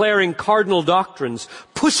from declaring cardinal doctrines.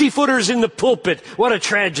 Pussyfooters in the pulpit. What a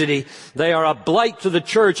tragedy. They are a blight to the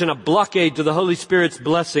church and a blockade to the Holy Spirit's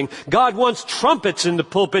blessing. God wants trumpets in the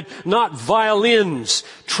pulpit, not violins.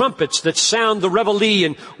 Trumpets that sound the reveille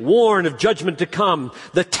and warn of judgment to come.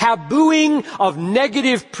 The tabooing of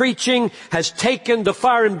negative preaching has taken the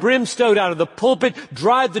fire and brimstone out of the pulpit,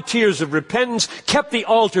 dried the tears of repentance, kept the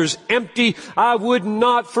altars empty. I would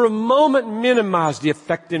not for a moment minimize the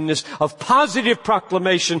effectiveness of positive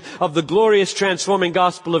proclamation of the glorious transforming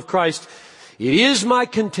gospel of Christ. It is my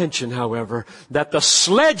contention, however, that the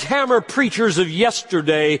sledgehammer preachers of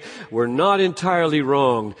yesterday were not entirely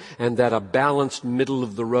wrong, and that a balanced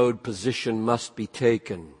middle-of-the-road position must be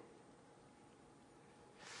taken."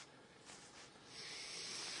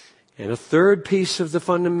 And a third piece of the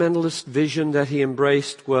fundamentalist vision that he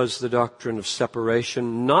embraced was the doctrine of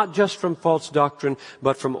separation, not just from false doctrine,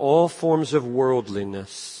 but from all forms of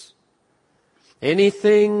worldliness.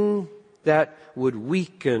 Anything that would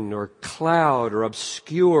weaken or cloud or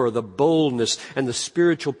obscure the boldness and the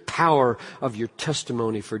spiritual power of your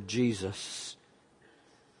testimony for Jesus.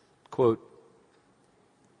 Quote,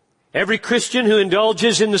 "Every Christian who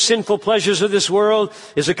indulges in the sinful pleasures of this world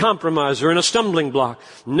is a compromiser and a stumbling block.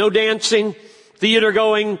 No dancing,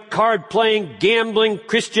 theater-going, card-playing, gambling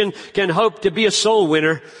Christian can hope to be a soul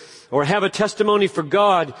winner or have a testimony for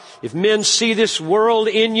God. If men see this world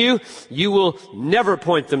in you, you will never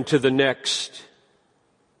point them to the next."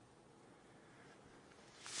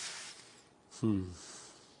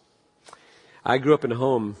 I grew up in a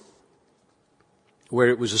home where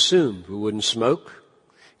it was assumed we wouldn't smoke,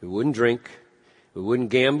 we wouldn't drink, we wouldn't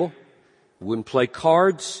gamble, we wouldn't play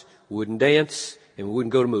cards, we wouldn't dance, and we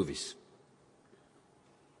wouldn't go to movies.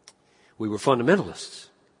 We were fundamentalists.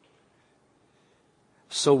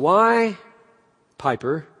 So why,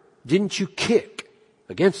 Piper, didn't you kick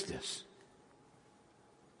against this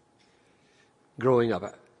growing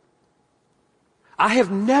up? I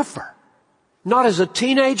have never, not as a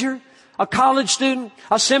teenager, a college student,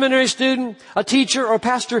 a seminary student, a teacher, or a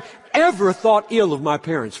pastor, ever thought ill of my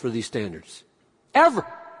parents for these standards. Ever.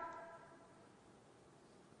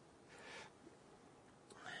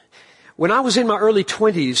 When I was in my early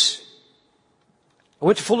 20s, I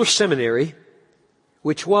went to Fuller Seminary,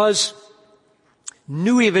 which was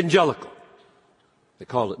New Evangelical, they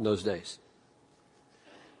called it in those days,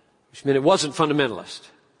 which meant it wasn't fundamentalist.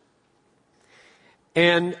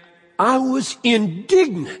 And I was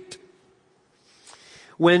indignant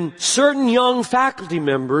when certain young faculty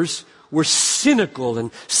members were cynical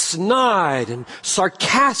and snide and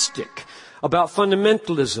sarcastic about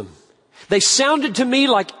fundamentalism. They sounded to me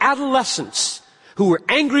like adolescents who were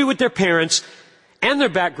angry with their parents and their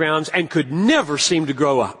backgrounds and could never seem to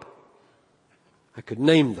grow up. I could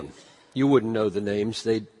name them. You wouldn't know the names.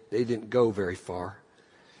 They didn't go very far.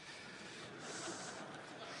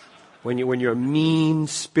 When you're a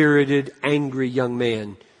mean-spirited, angry young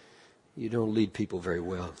man, you don't lead people very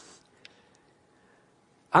well.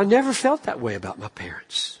 I never felt that way about my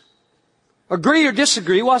parents. Agree or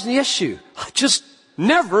disagree wasn't the issue. I just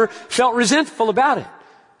never felt resentful about it.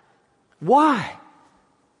 Why?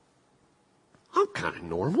 I'm kind of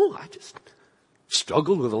normal. I just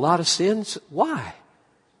struggled with a lot of sins. Why?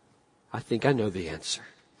 I think I know the answer.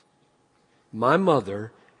 My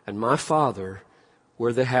mother and my father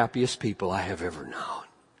were the happiest people I have ever known.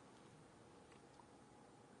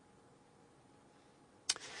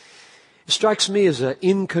 It strikes me as an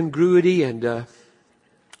incongruity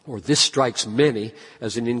or this strikes many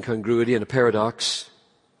as an incongruity and a paradox.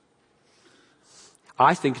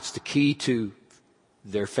 I think it's the key to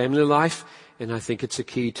their family life, and I think it's a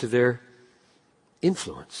key to their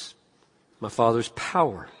influence. My father's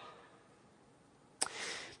power.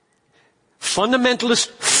 Fundamentalist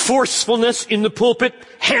forcefulness in the pulpit,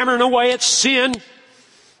 hammering away at sin,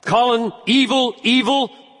 calling evil,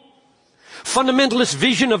 evil. Fundamentalist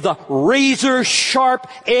vision of the razor-sharp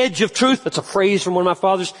edge of truth. That's a phrase from one of my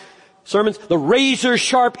father's sermons. The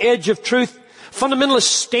razor-sharp edge of truth. Fundamentalist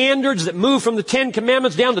standards that move from the Ten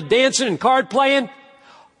Commandments down to dancing and card playing.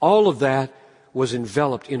 All of that was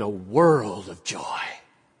enveloped in a world of joy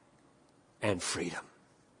and freedom.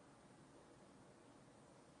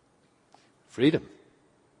 Freedom.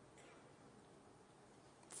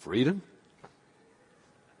 Freedom.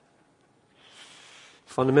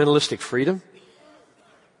 Fundamentalistic freedom.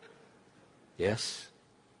 Yes.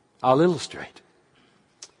 I'll illustrate.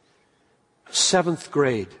 7th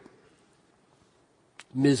grade.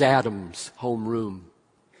 Ms. Adams' homeroom.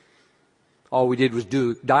 All we did was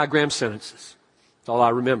do diagram sentences. That's all I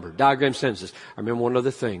remember. Diagram sentences. I remember one other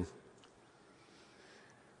thing.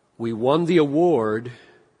 We won the award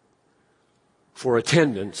for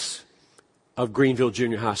attendance of Greenville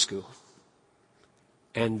Junior High School.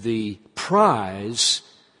 And the prize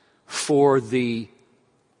for the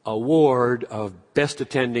award of best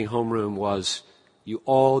attending homeroom was you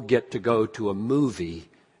all get to go to a movie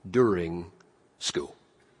during school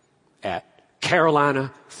at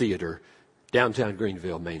Carolina Theater, downtown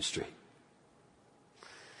Greenville, Main Street.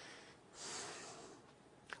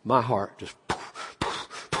 My heart just...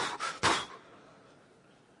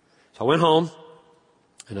 So I went home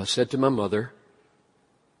and I said to my mother,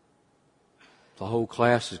 the whole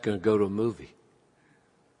class is going to go to a movie.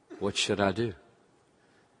 What should I do?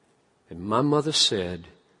 And my mother said,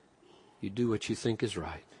 you do what you think is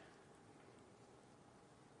right.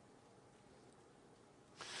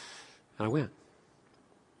 And I went.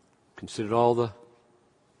 Considered all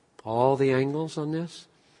the angles on this.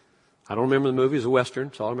 I don't remember the movie. It was a Western.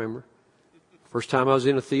 That's all I remember. First time I was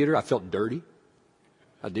in a theater, I felt dirty.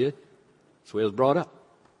 I did. That's the way I was brought up.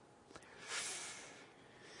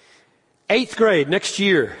 8th grade, next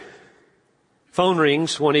year. Phone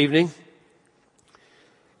rings one evening.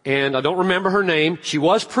 And I don't remember her name. She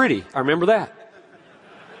was pretty. I remember that.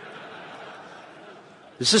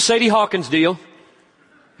 This is Sadie Hawkins' deal.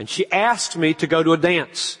 And she asked me to go to a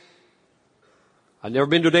dance. I've never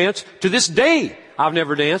been to a dance. To this day, I've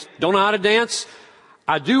never danced. Don't know how to dance.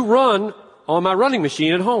 I do run on my running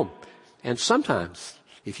machine at home. And sometimes,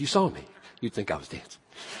 if you saw me, you'd think I was dancing.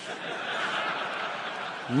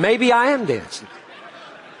 Maybe I am dancing.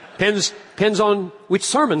 Depends on which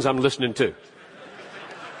sermons I'm listening to.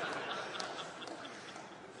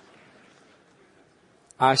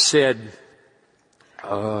 I said,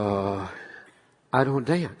 I don't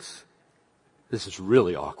dance. This is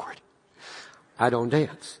really awkward. I don't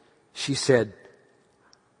dance. She said,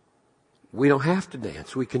 we don't have to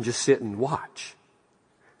dance. We can just sit and watch.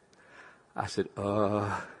 I said,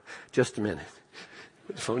 just a minute.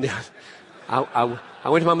 Put the phone down. I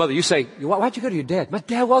went to my mother. You say, why'd you go to your dad? My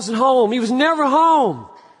dad wasn't home. He was never home.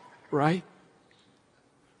 Right?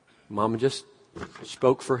 Mama just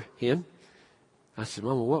spoke for him. I said,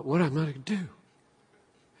 Mama, what am I going to do?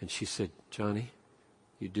 And she said, Johnny,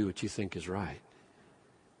 you do what you think is right.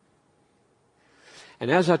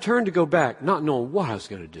 And as I turned to go back, not knowing what I was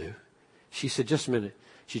going to do, she said, just a minute.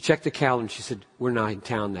 She checked the calendar and she said, we're not in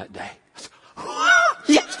town that day. I said,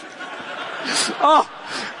 yes! Oh,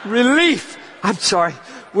 relief. I'm sorry.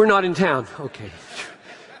 We're not in town. Okay.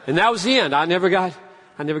 And that was the end. I never got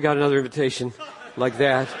another invitation like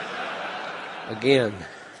that again.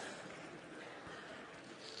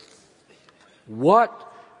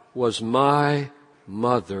 What was my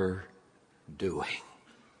mother doing?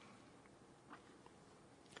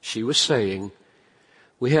 She was saying,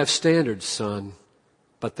 we have standards, son,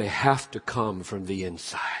 but they have to come from the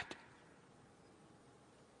inside.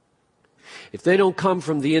 If they don't come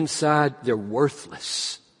from the inside, they're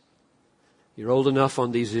worthless. You're old enough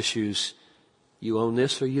on these issues. You own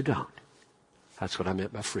this or you don't. That's what I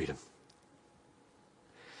meant by freedom.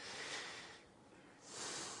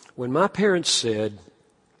 When my parents said,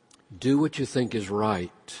 do what you think is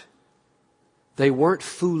right, they weren't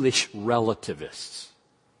foolish relativists.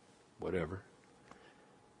 Whatever.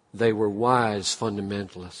 They were wise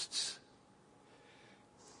fundamentalists.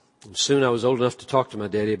 And soon I was old enough to talk to my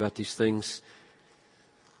daddy about these things.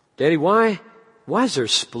 Daddy, why is there a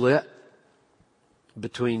split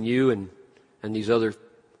between you and these other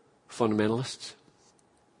fundamentalists?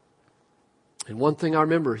 And one thing I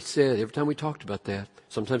remember he said every time we talked about that,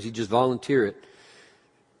 sometimes he'd just volunteer it.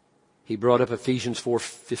 He brought up Ephesians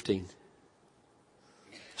 4:15.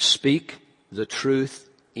 Speak the truth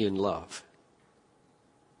in love.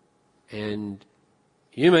 And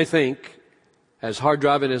you may think, as hard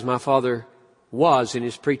driving as my father was in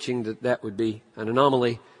his preaching, that would be an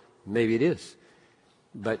anomaly. Maybe it is.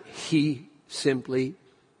 But he simply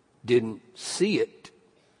didn't see it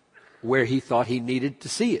where he thought he needed to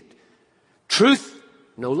see it. Truth,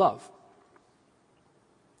 no love.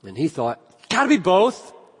 And he thought, gotta be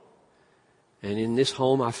both. And in this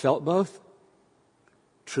home, I felt both.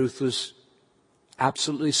 Truth was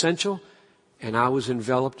absolutely essential. And I was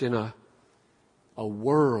enveloped in a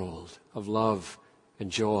world of love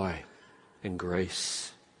and joy and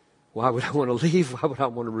grace. Why would I want to leave? Why would I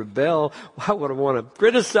want to rebel? Why would I want to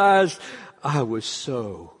criticize? I was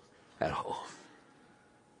so at home.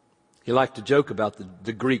 He liked to joke about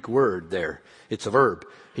the Greek word there. It's a verb.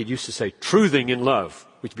 He used to say, truthing in love,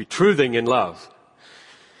 which would be truthing in love.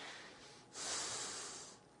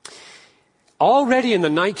 Already in the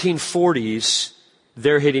 1940s,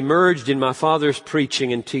 there had emerged in my father's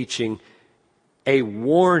preaching and teaching a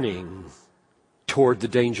warning toward the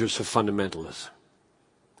dangers of fundamentalism.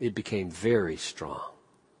 It became very strong.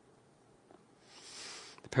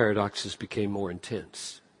 The paradoxes became more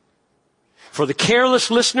intense. For the careless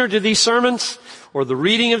listener to these sermons or the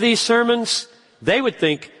reading of these sermons, they would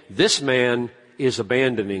think this man is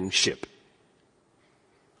abandoning ship.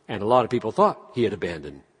 And a lot of people thought he had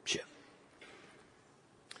abandoned ship.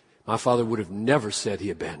 My father would have never said he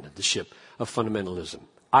abandoned the ship of fundamentalism.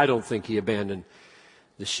 I don't think he abandoned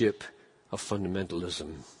the ship of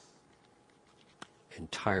fundamentalism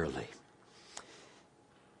entirely.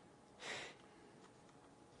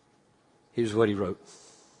 Here's what he wrote.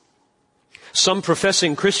 Some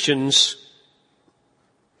professing Christians,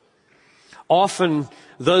 often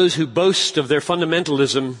those who boast of their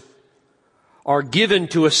fundamentalism, are given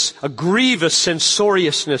to a grievous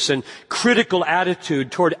censoriousness and critical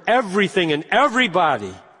attitude toward everything and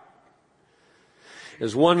everybody.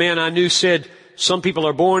 As one man I knew said, some people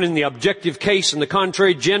are born in the objective case and the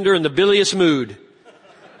contrary gender and the bilious mood.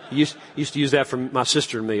 He used to use that from my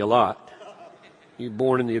sister and me a lot. You're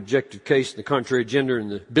born in the objective case and the contrary gender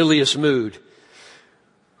and the bilious mood.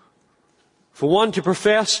 For one to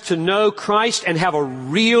profess to know Christ and have a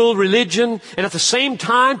real religion, and at the same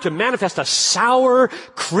time to manifest a sour,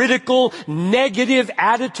 critical, negative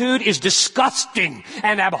attitude is disgusting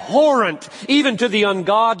and abhorrent, even to the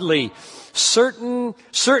ungodly.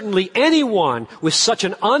 Certainly anyone with such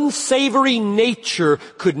an unsavory nature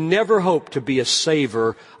could never hope to be a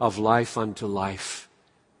savor of life unto life.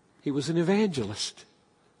 He was an evangelist.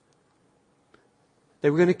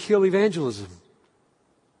 They were going to kill evangelism.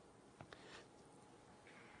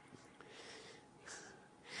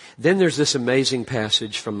 Then there's this amazing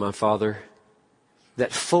passage from my father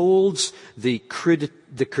that folds the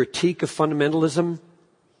critique of fundamentalism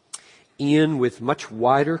in with much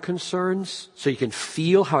wider concerns, so you can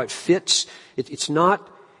feel how it fits. He's not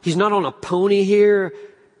on a pony here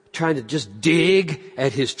trying to just dig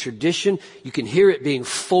at his tradition. You can hear it being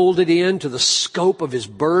folded into the scope of his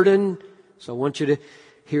burden. So I want you to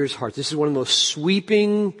hear his heart. This is one of the most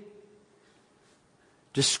sweeping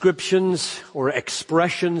descriptions or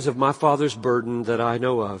expressions of my father's burden that I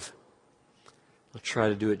know of. I'll try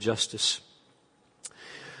to do it justice.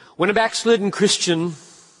 When a backslidden Christian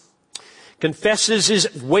confesses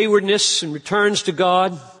his waywardness and returns to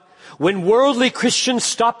God, when worldly Christians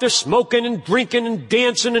stop their smoking and drinking and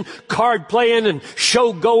dancing and card playing and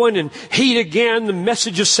show going and heed again the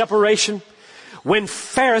message of separation, when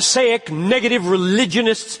Pharisaic negative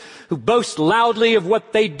religionists who boast loudly of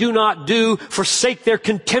what they do not do forsake their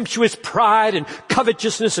contemptuous pride and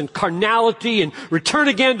covetousness and carnality and return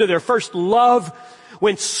again to their first love,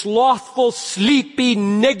 when slothful, sleepy,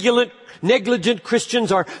 negligent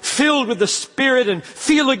Christians are filled with the Spirit and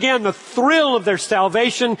feel again the thrill of their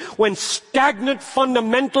salvation, when stagnant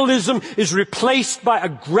fundamentalism is replaced by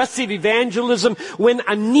aggressive evangelism, when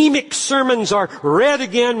anemic sermons are read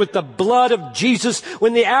again with the blood of Jesus,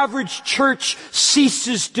 when the average church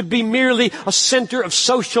ceases to be merely a center of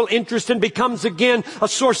social interest and becomes again a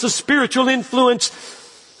source of spiritual influence,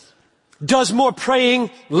 does more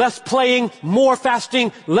praying, less playing, more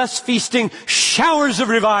fasting, less feasting, showers of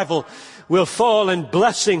revival will fall and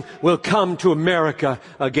blessing will come to America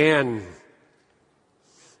again.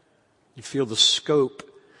 You feel the scope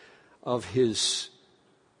of his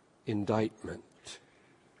indictment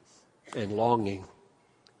and longing.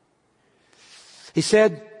 He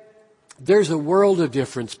said, there's a world of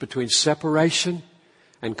difference between separation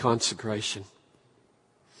and consecration.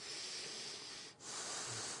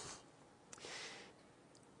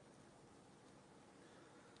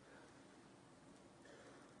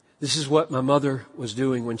 This is what my mother was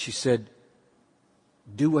doing when she said,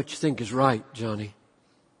 do what you think is right, Johnny.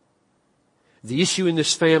 The issue in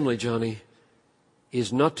this family, Johnny,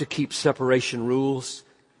 is not to keep separation rules,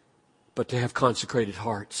 but to have consecrated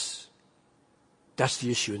hearts. That's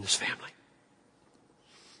the issue in this family.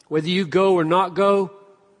 Whether you go or not go,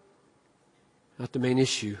 not the main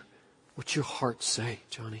issue. What's your heart say,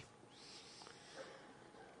 Johnny?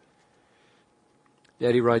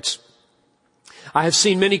 Daddy writes, I have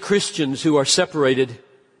seen many Christians who are separated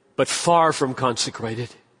but far from consecrated.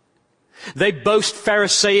 They boast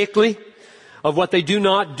pharisaically of what they do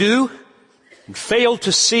not do and fail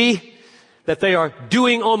to see that they are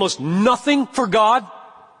doing almost nothing for God.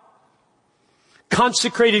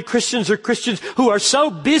 Consecrated Christians are Christians who are so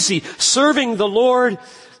busy serving the Lord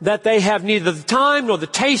that they have neither the time nor the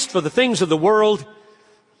taste for the things of the world.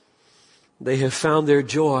 They have found their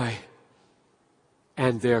joy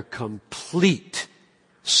and their complete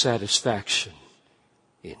satisfaction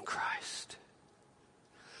in Christ.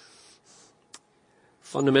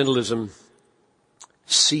 Fundamentalism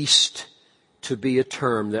ceased to be a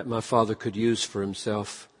term that my father could use for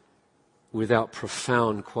himself without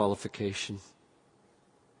profound qualification.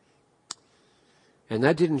 And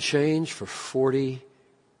that didn't change for 40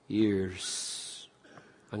 years.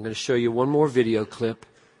 I'm going to show you one more video clip.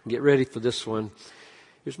 Get ready for this one.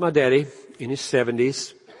 Here's my daddy in his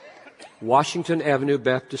 70s, Washington Avenue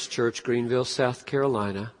Baptist Church, Greenville, South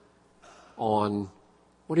Carolina, on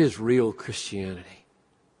what is real Christianity.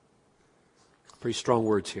 Pretty strong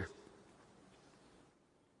words here.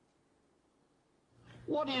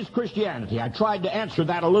 What is Christianity? I tried to answer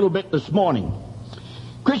that a little bit this morning.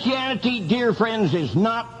 Christianity, dear friends, is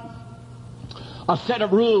not a set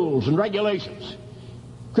of rules and regulations.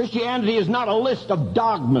 Christianity is not a list of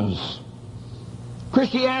dogmas.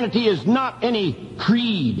 Christianity is not any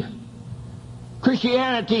creed.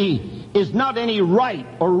 Christianity is not any rite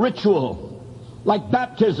or ritual like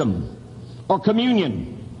baptism or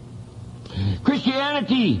communion.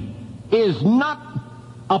 Christianity is not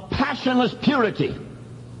a passionless purity.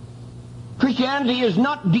 Christianity is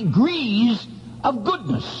not degrees of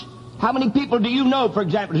goodness. How many people do you know, for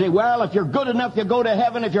example, say, well, if you're good enough, you go to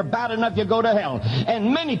heaven. If you're bad enough, you go to hell.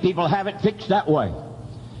 And many people have it fixed that way.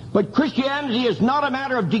 But Christianity is not a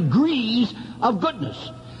matter of degrees of goodness.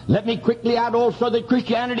 Let me quickly add also that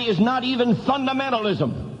Christianity is not even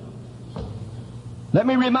fundamentalism. Let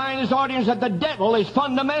me remind this audience that the devil is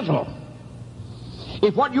fundamental.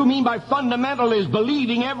 If what you mean by fundamental is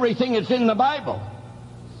believing everything that's in the Bible,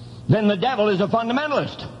 then the devil is a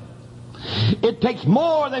fundamentalist. It takes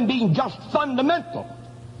more than being just fundamental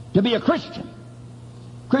to be a Christian.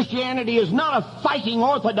 Christianity is not a fighting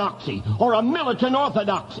orthodoxy or a militant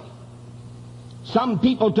orthodoxy. Some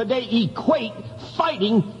people today equate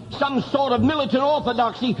fighting some sort of militant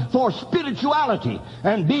orthodoxy for spirituality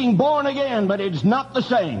and being born again, but it's not the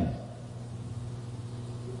same.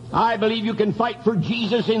 I believe you can fight for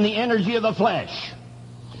Jesus in the energy of the flesh.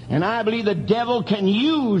 And I believe the devil can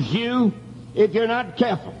use you if you're not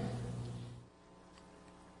careful.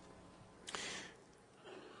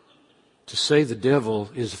 To say the devil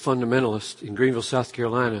is a fundamentalist in Greenville, South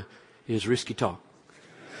Carolina is risky talk.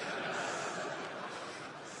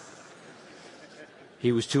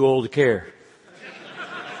 He was too old to care.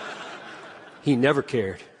 He never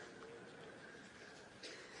cared.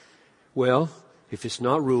 Well, if it's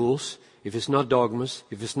not rules, if it's not dogmas,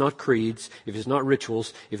 if it's not creeds, if it's not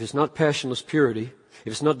rituals, if it's not passionless purity,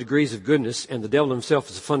 if it's not degrees of goodness, and the devil himself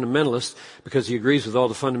is a fundamentalist because he agrees with all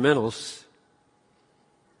the fundamentalists,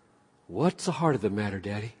 what's the heart of the matter,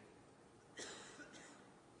 Daddy?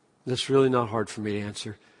 That's really not hard for me to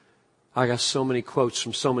answer. I got so many quotes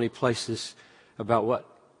from so many places about what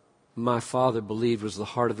my father believed was the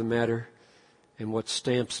heart of the matter and what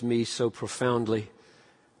stamps me so profoundly.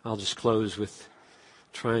 I'll just close with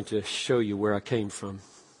trying to show you where I came from,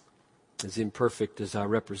 as imperfect as I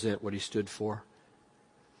represent what he stood for.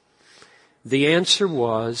 The answer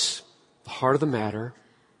was the heart of the matter,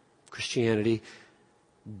 Christianity,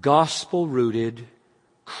 gospel-rooted,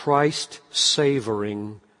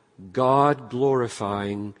 Christ-savoring,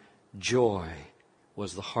 God-glorifying joy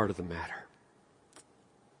was the heart of the matter.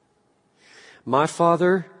 My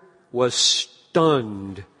father was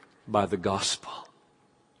stunned by the gospel.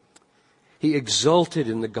 He exulted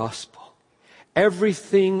in the gospel.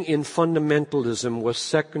 Everything in fundamentalism was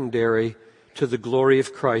secondary to the glory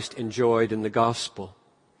of Christ enjoyed in the gospel.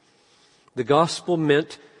 The gospel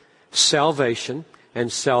meant salvation,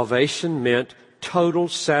 and salvation meant total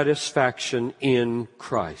satisfaction in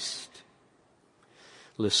Christ.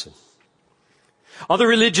 Listen. Other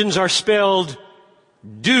religions are spelled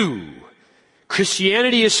do.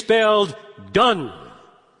 Christianity is spelled done.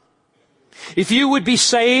 If you would be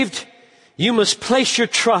saved, you must place your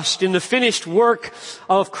trust in the finished work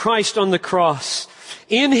of Christ on the cross.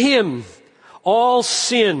 In Him, all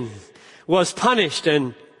sin was punished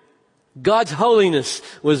and God's holiness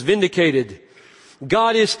was vindicated.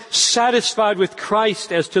 God is satisfied with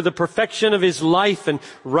Christ as to the perfection of His life and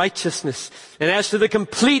righteousness, and as to the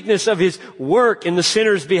completeness of His work in the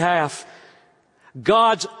sinner's behalf.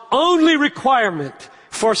 God's only requirement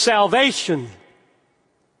for salvation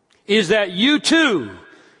is that you too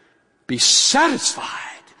be satisfied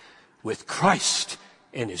with Christ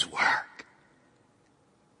and His work.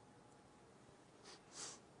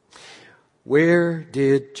 Where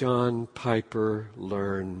did John Piper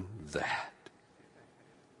learn that?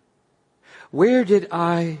 Where did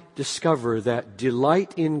I discover that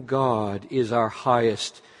delight in God is our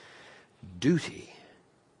highest duty?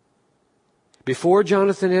 Before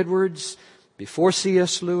Jonathan Edwards, before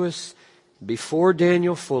C.S. Lewis, before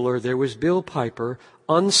Daniel Fuller, there was Bill Piper,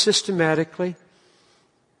 unsystematically,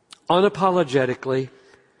 unapologetically,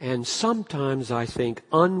 and sometimes, I think,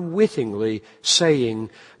 unwittingly saying,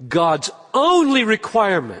 God's only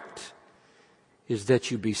requirement is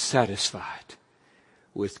that you be satisfied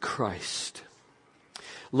with Christ.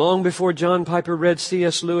 Long before John Piper read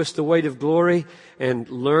C.S. Lewis' The Weight of Glory and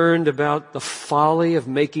learned about the folly of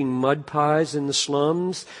making mud pies in the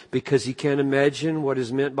slums because he can't imagine what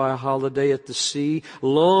is meant by a holiday at the sea,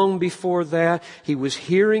 long before that, he was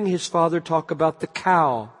hearing his father talk about the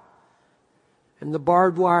cow and the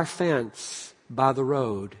barbed wire fence by the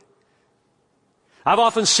road. I've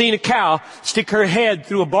often seen a cow stick her head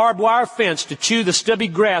through a barbed wire fence to chew the stubby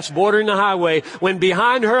grass bordering the highway when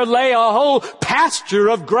behind her lay a whole pasture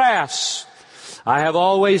of grass. I have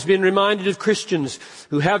always been reminded of Christians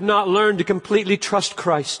who have not learned to completely trust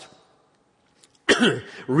Christ,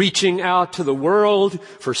 reaching out to the world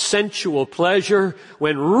for sensual pleasure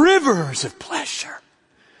when rivers of pleasure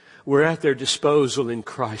were at their disposal in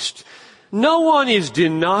Christ. No one is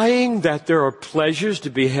denying that there are pleasures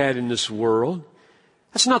to be had in this world.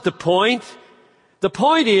 That's not the point. The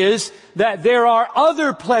point is that there are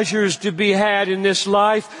other pleasures to be had in this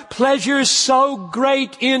life, pleasures so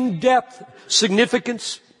great in depth,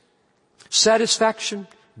 significance, satisfaction,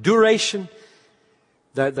 duration,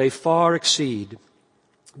 that they far exceed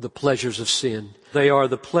the pleasures of sin. They are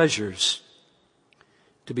the pleasures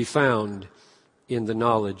to be found in the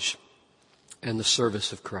knowledge and the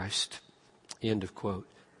service of Christ. End of quote.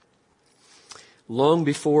 Long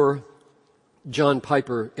before John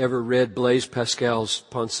Piper ever read Blaise Pascal's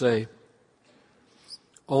Pensées,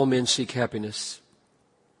 All Men Seek Happiness,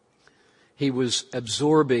 he was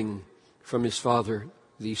absorbing from his father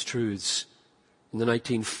these truths. In the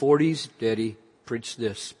 1940s, Daddy preached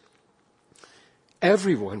this: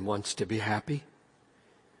 everyone wants to be happy.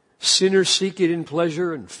 Sinners seek it in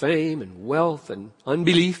pleasure and fame and wealth and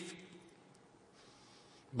unbelief,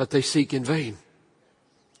 but they seek in vain.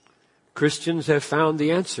 Christians have found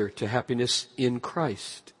the answer to happiness in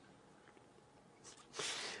Christ.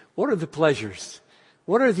 What are the pleasures?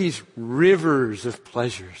 What are these rivers of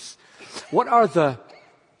pleasures? What are the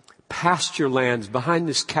pasture lands behind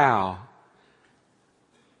this cow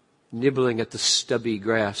nibbling at the stubby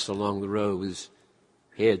grass along the road with his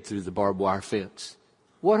head through the barbed wire fence?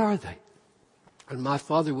 What are they? And my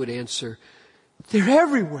father would answer, they're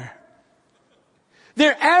everywhere.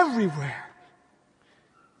 They're everywhere.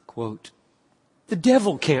 Quote, the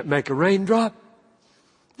devil can't make a raindrop.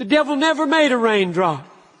 The devil never made a raindrop,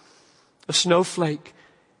 a snowflake.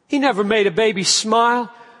 He never made a baby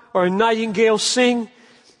smile or a nightingale sing.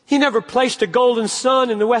 He never placed a golden sun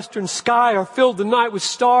in the western sky or filled the night with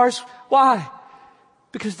stars. Why?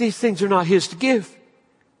 Because these things are not His to give.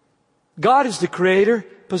 God is the creator,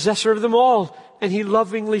 possessor of them all, and He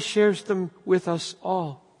lovingly shares them with us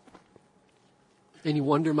all. Any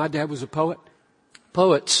wonder my dad was a poet?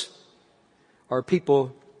 Poets are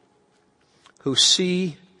people who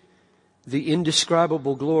see the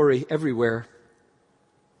indescribable glory everywhere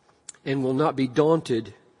and will not be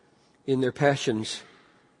daunted in their passions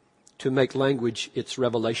to make language its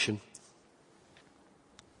revelation.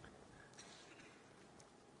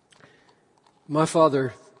 My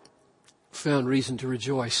father found reason to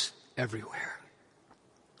rejoice everywhere,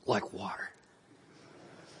 like water.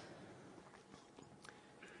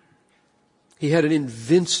 He had an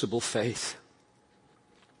invincible faith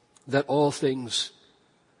that all things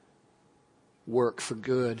work for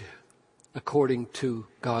good according to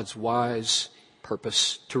God's wise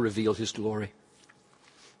purpose to reveal His glory.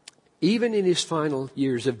 Even in his final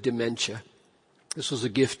years of dementia, this was a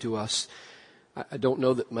gift to us. I don't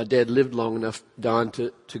know that my dad lived long enough, Don,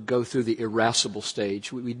 to go through the irascible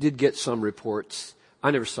stage. We did get some reports.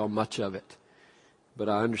 I never saw much of it, but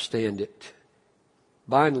I understand it.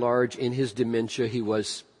 By and large, in his dementia, he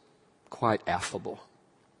was quite affable,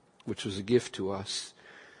 which was a gift to us.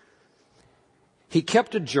 He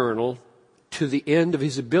kept a journal to the end of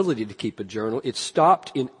his ability to keep a journal. It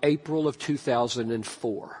stopped in April of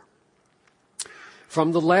 2004.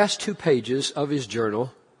 From the last 2 pages of his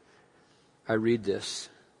journal, I read this.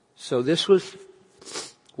 So this was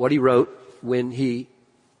what he wrote when he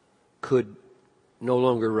could no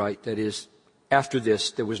longer write. That is, after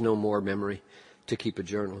this, there was no more memory to keep a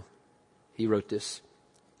journal. He wrote this.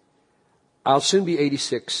 I'll soon be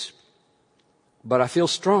 86, but I feel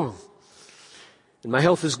strong, and my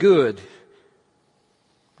health is good.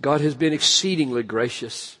 God has been exceedingly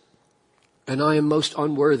gracious, and I am most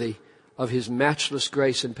unworthy of His matchless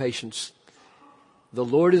grace and patience. The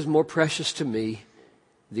Lord is more precious to me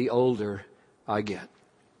the older I get.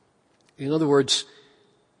 In other words,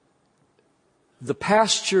 the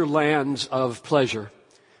pasture lands of pleasure,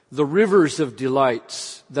 the rivers of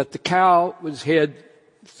delights that the cow was head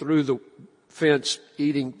through the fence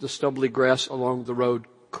eating the stubbly grass along the road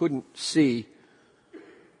couldn't see,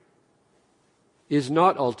 is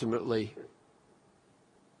not ultimately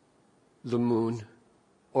the moon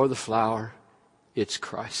or the flower. It's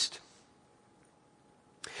Christ.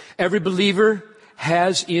 Every believer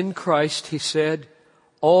has in Christ, he said,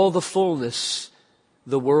 all the fullness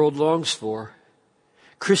the world longs for.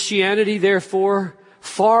 Christianity, therefore,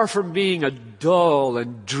 far from being a dull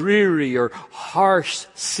and dreary or harsh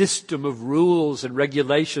system of rules and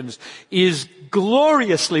regulations, is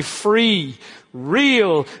gloriously free,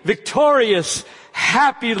 real, victorious,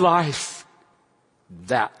 happy life.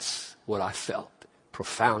 That's what I felt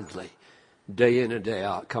profoundly, day in and day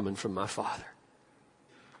out, coming from my Father.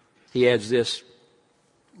 He adds this,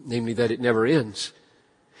 namely that it never ends.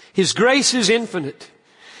 His grace is infinite.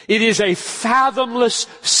 It is a fathomless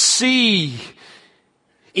sea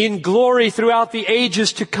in glory throughout the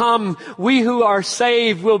ages to come. We who are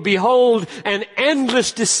saved will behold an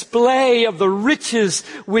endless display of the riches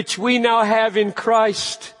which we now have in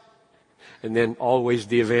Christ. And then always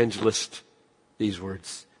the evangelist, these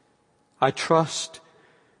words. I trust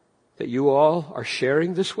that you all are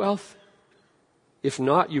sharing this wealth. If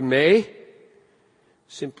not, you may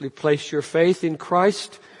simply place your faith in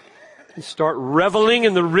Christ and start reveling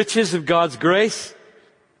in the riches of God's grace.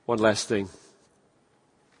 One last thing.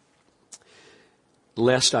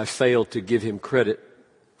 Lest I fail to give him credit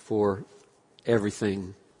for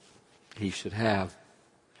everything he should have.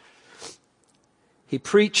 He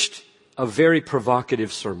preached a very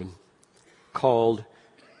provocative sermon called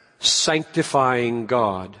Sanctifying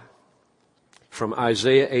God from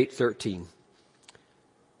Isaiah 8:13.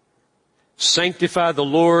 Sanctify the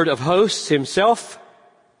Lord of hosts himself,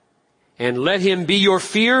 and let him be your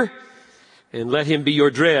fear, and let him be your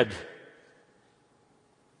dread.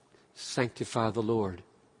 Sanctify the Lord.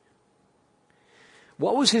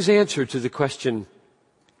 What was his answer to the question,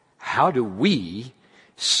 how do we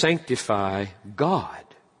sanctify God?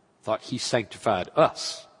 Thought he sanctified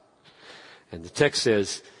us. And the text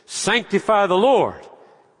says, sanctify the Lord.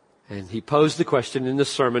 And he posed the question in the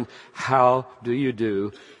sermon, how do you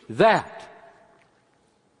do that?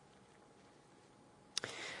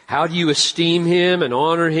 How do you esteem him and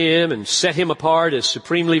honor him and set him apart as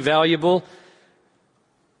supremely valuable?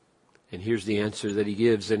 And here's the answer that he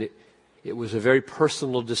gives, and it was a very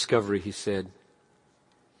personal discovery, he said.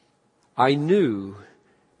 I knew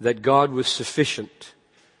that God was sufficient,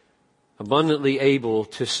 abundantly able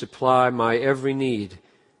to supply my every need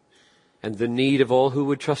and the need of all who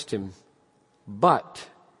would trust him. But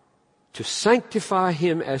to sanctify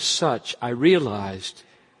him as such, I realized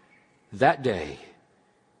that day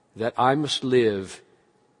that I must live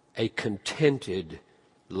a contented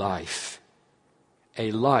life.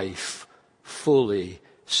 A life fully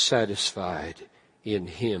satisfied in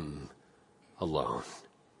him alone.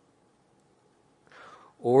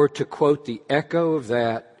 Or to quote the echo of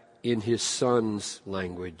that in his son's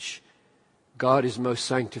language, God is most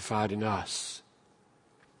sanctified in us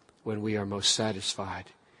when we are most satisfied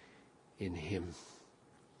in him.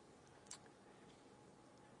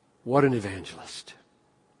 What an evangelist.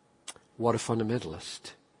 What a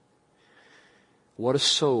fundamentalist. What a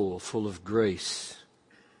soul full of grace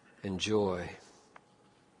and joy.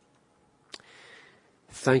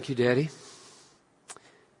 Thank you, Daddy.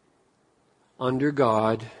 Under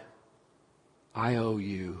God, I owe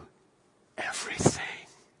you everything.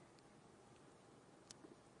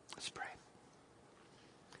 Let's pray.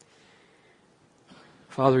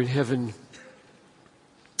 Father in heaven,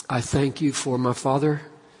 I thank you for my father,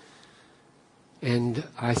 and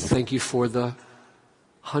I thank you for the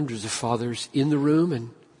hundreds of fathers in the room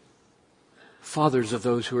and fathers of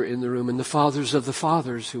those who are in the room and the fathers of the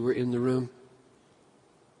fathers who were in the room.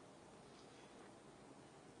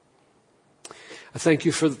 I thank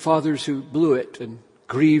you for the fathers who blew it and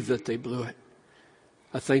grieve that they blew it.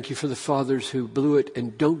 I thank you for the fathers who blew it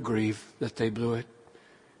and don't grieve that they blew it,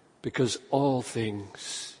 because all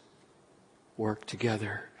things work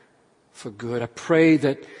together for good. I pray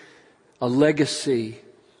that a legacy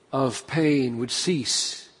of pain would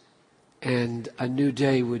cease and a new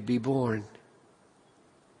day would be born.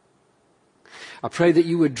 I pray that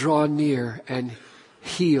you would draw near and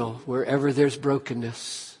heal wherever there's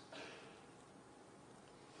brokenness.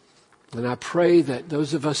 And I pray that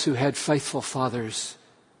those of us who had faithful fathers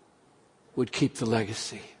would keep the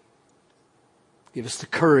legacy. Give us the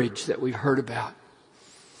courage that we've heard about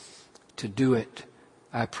to do it,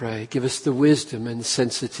 I pray. Give us the wisdom and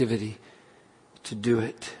sensitivity to do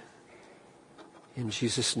it. In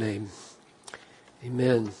Jesus' name,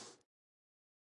 amen.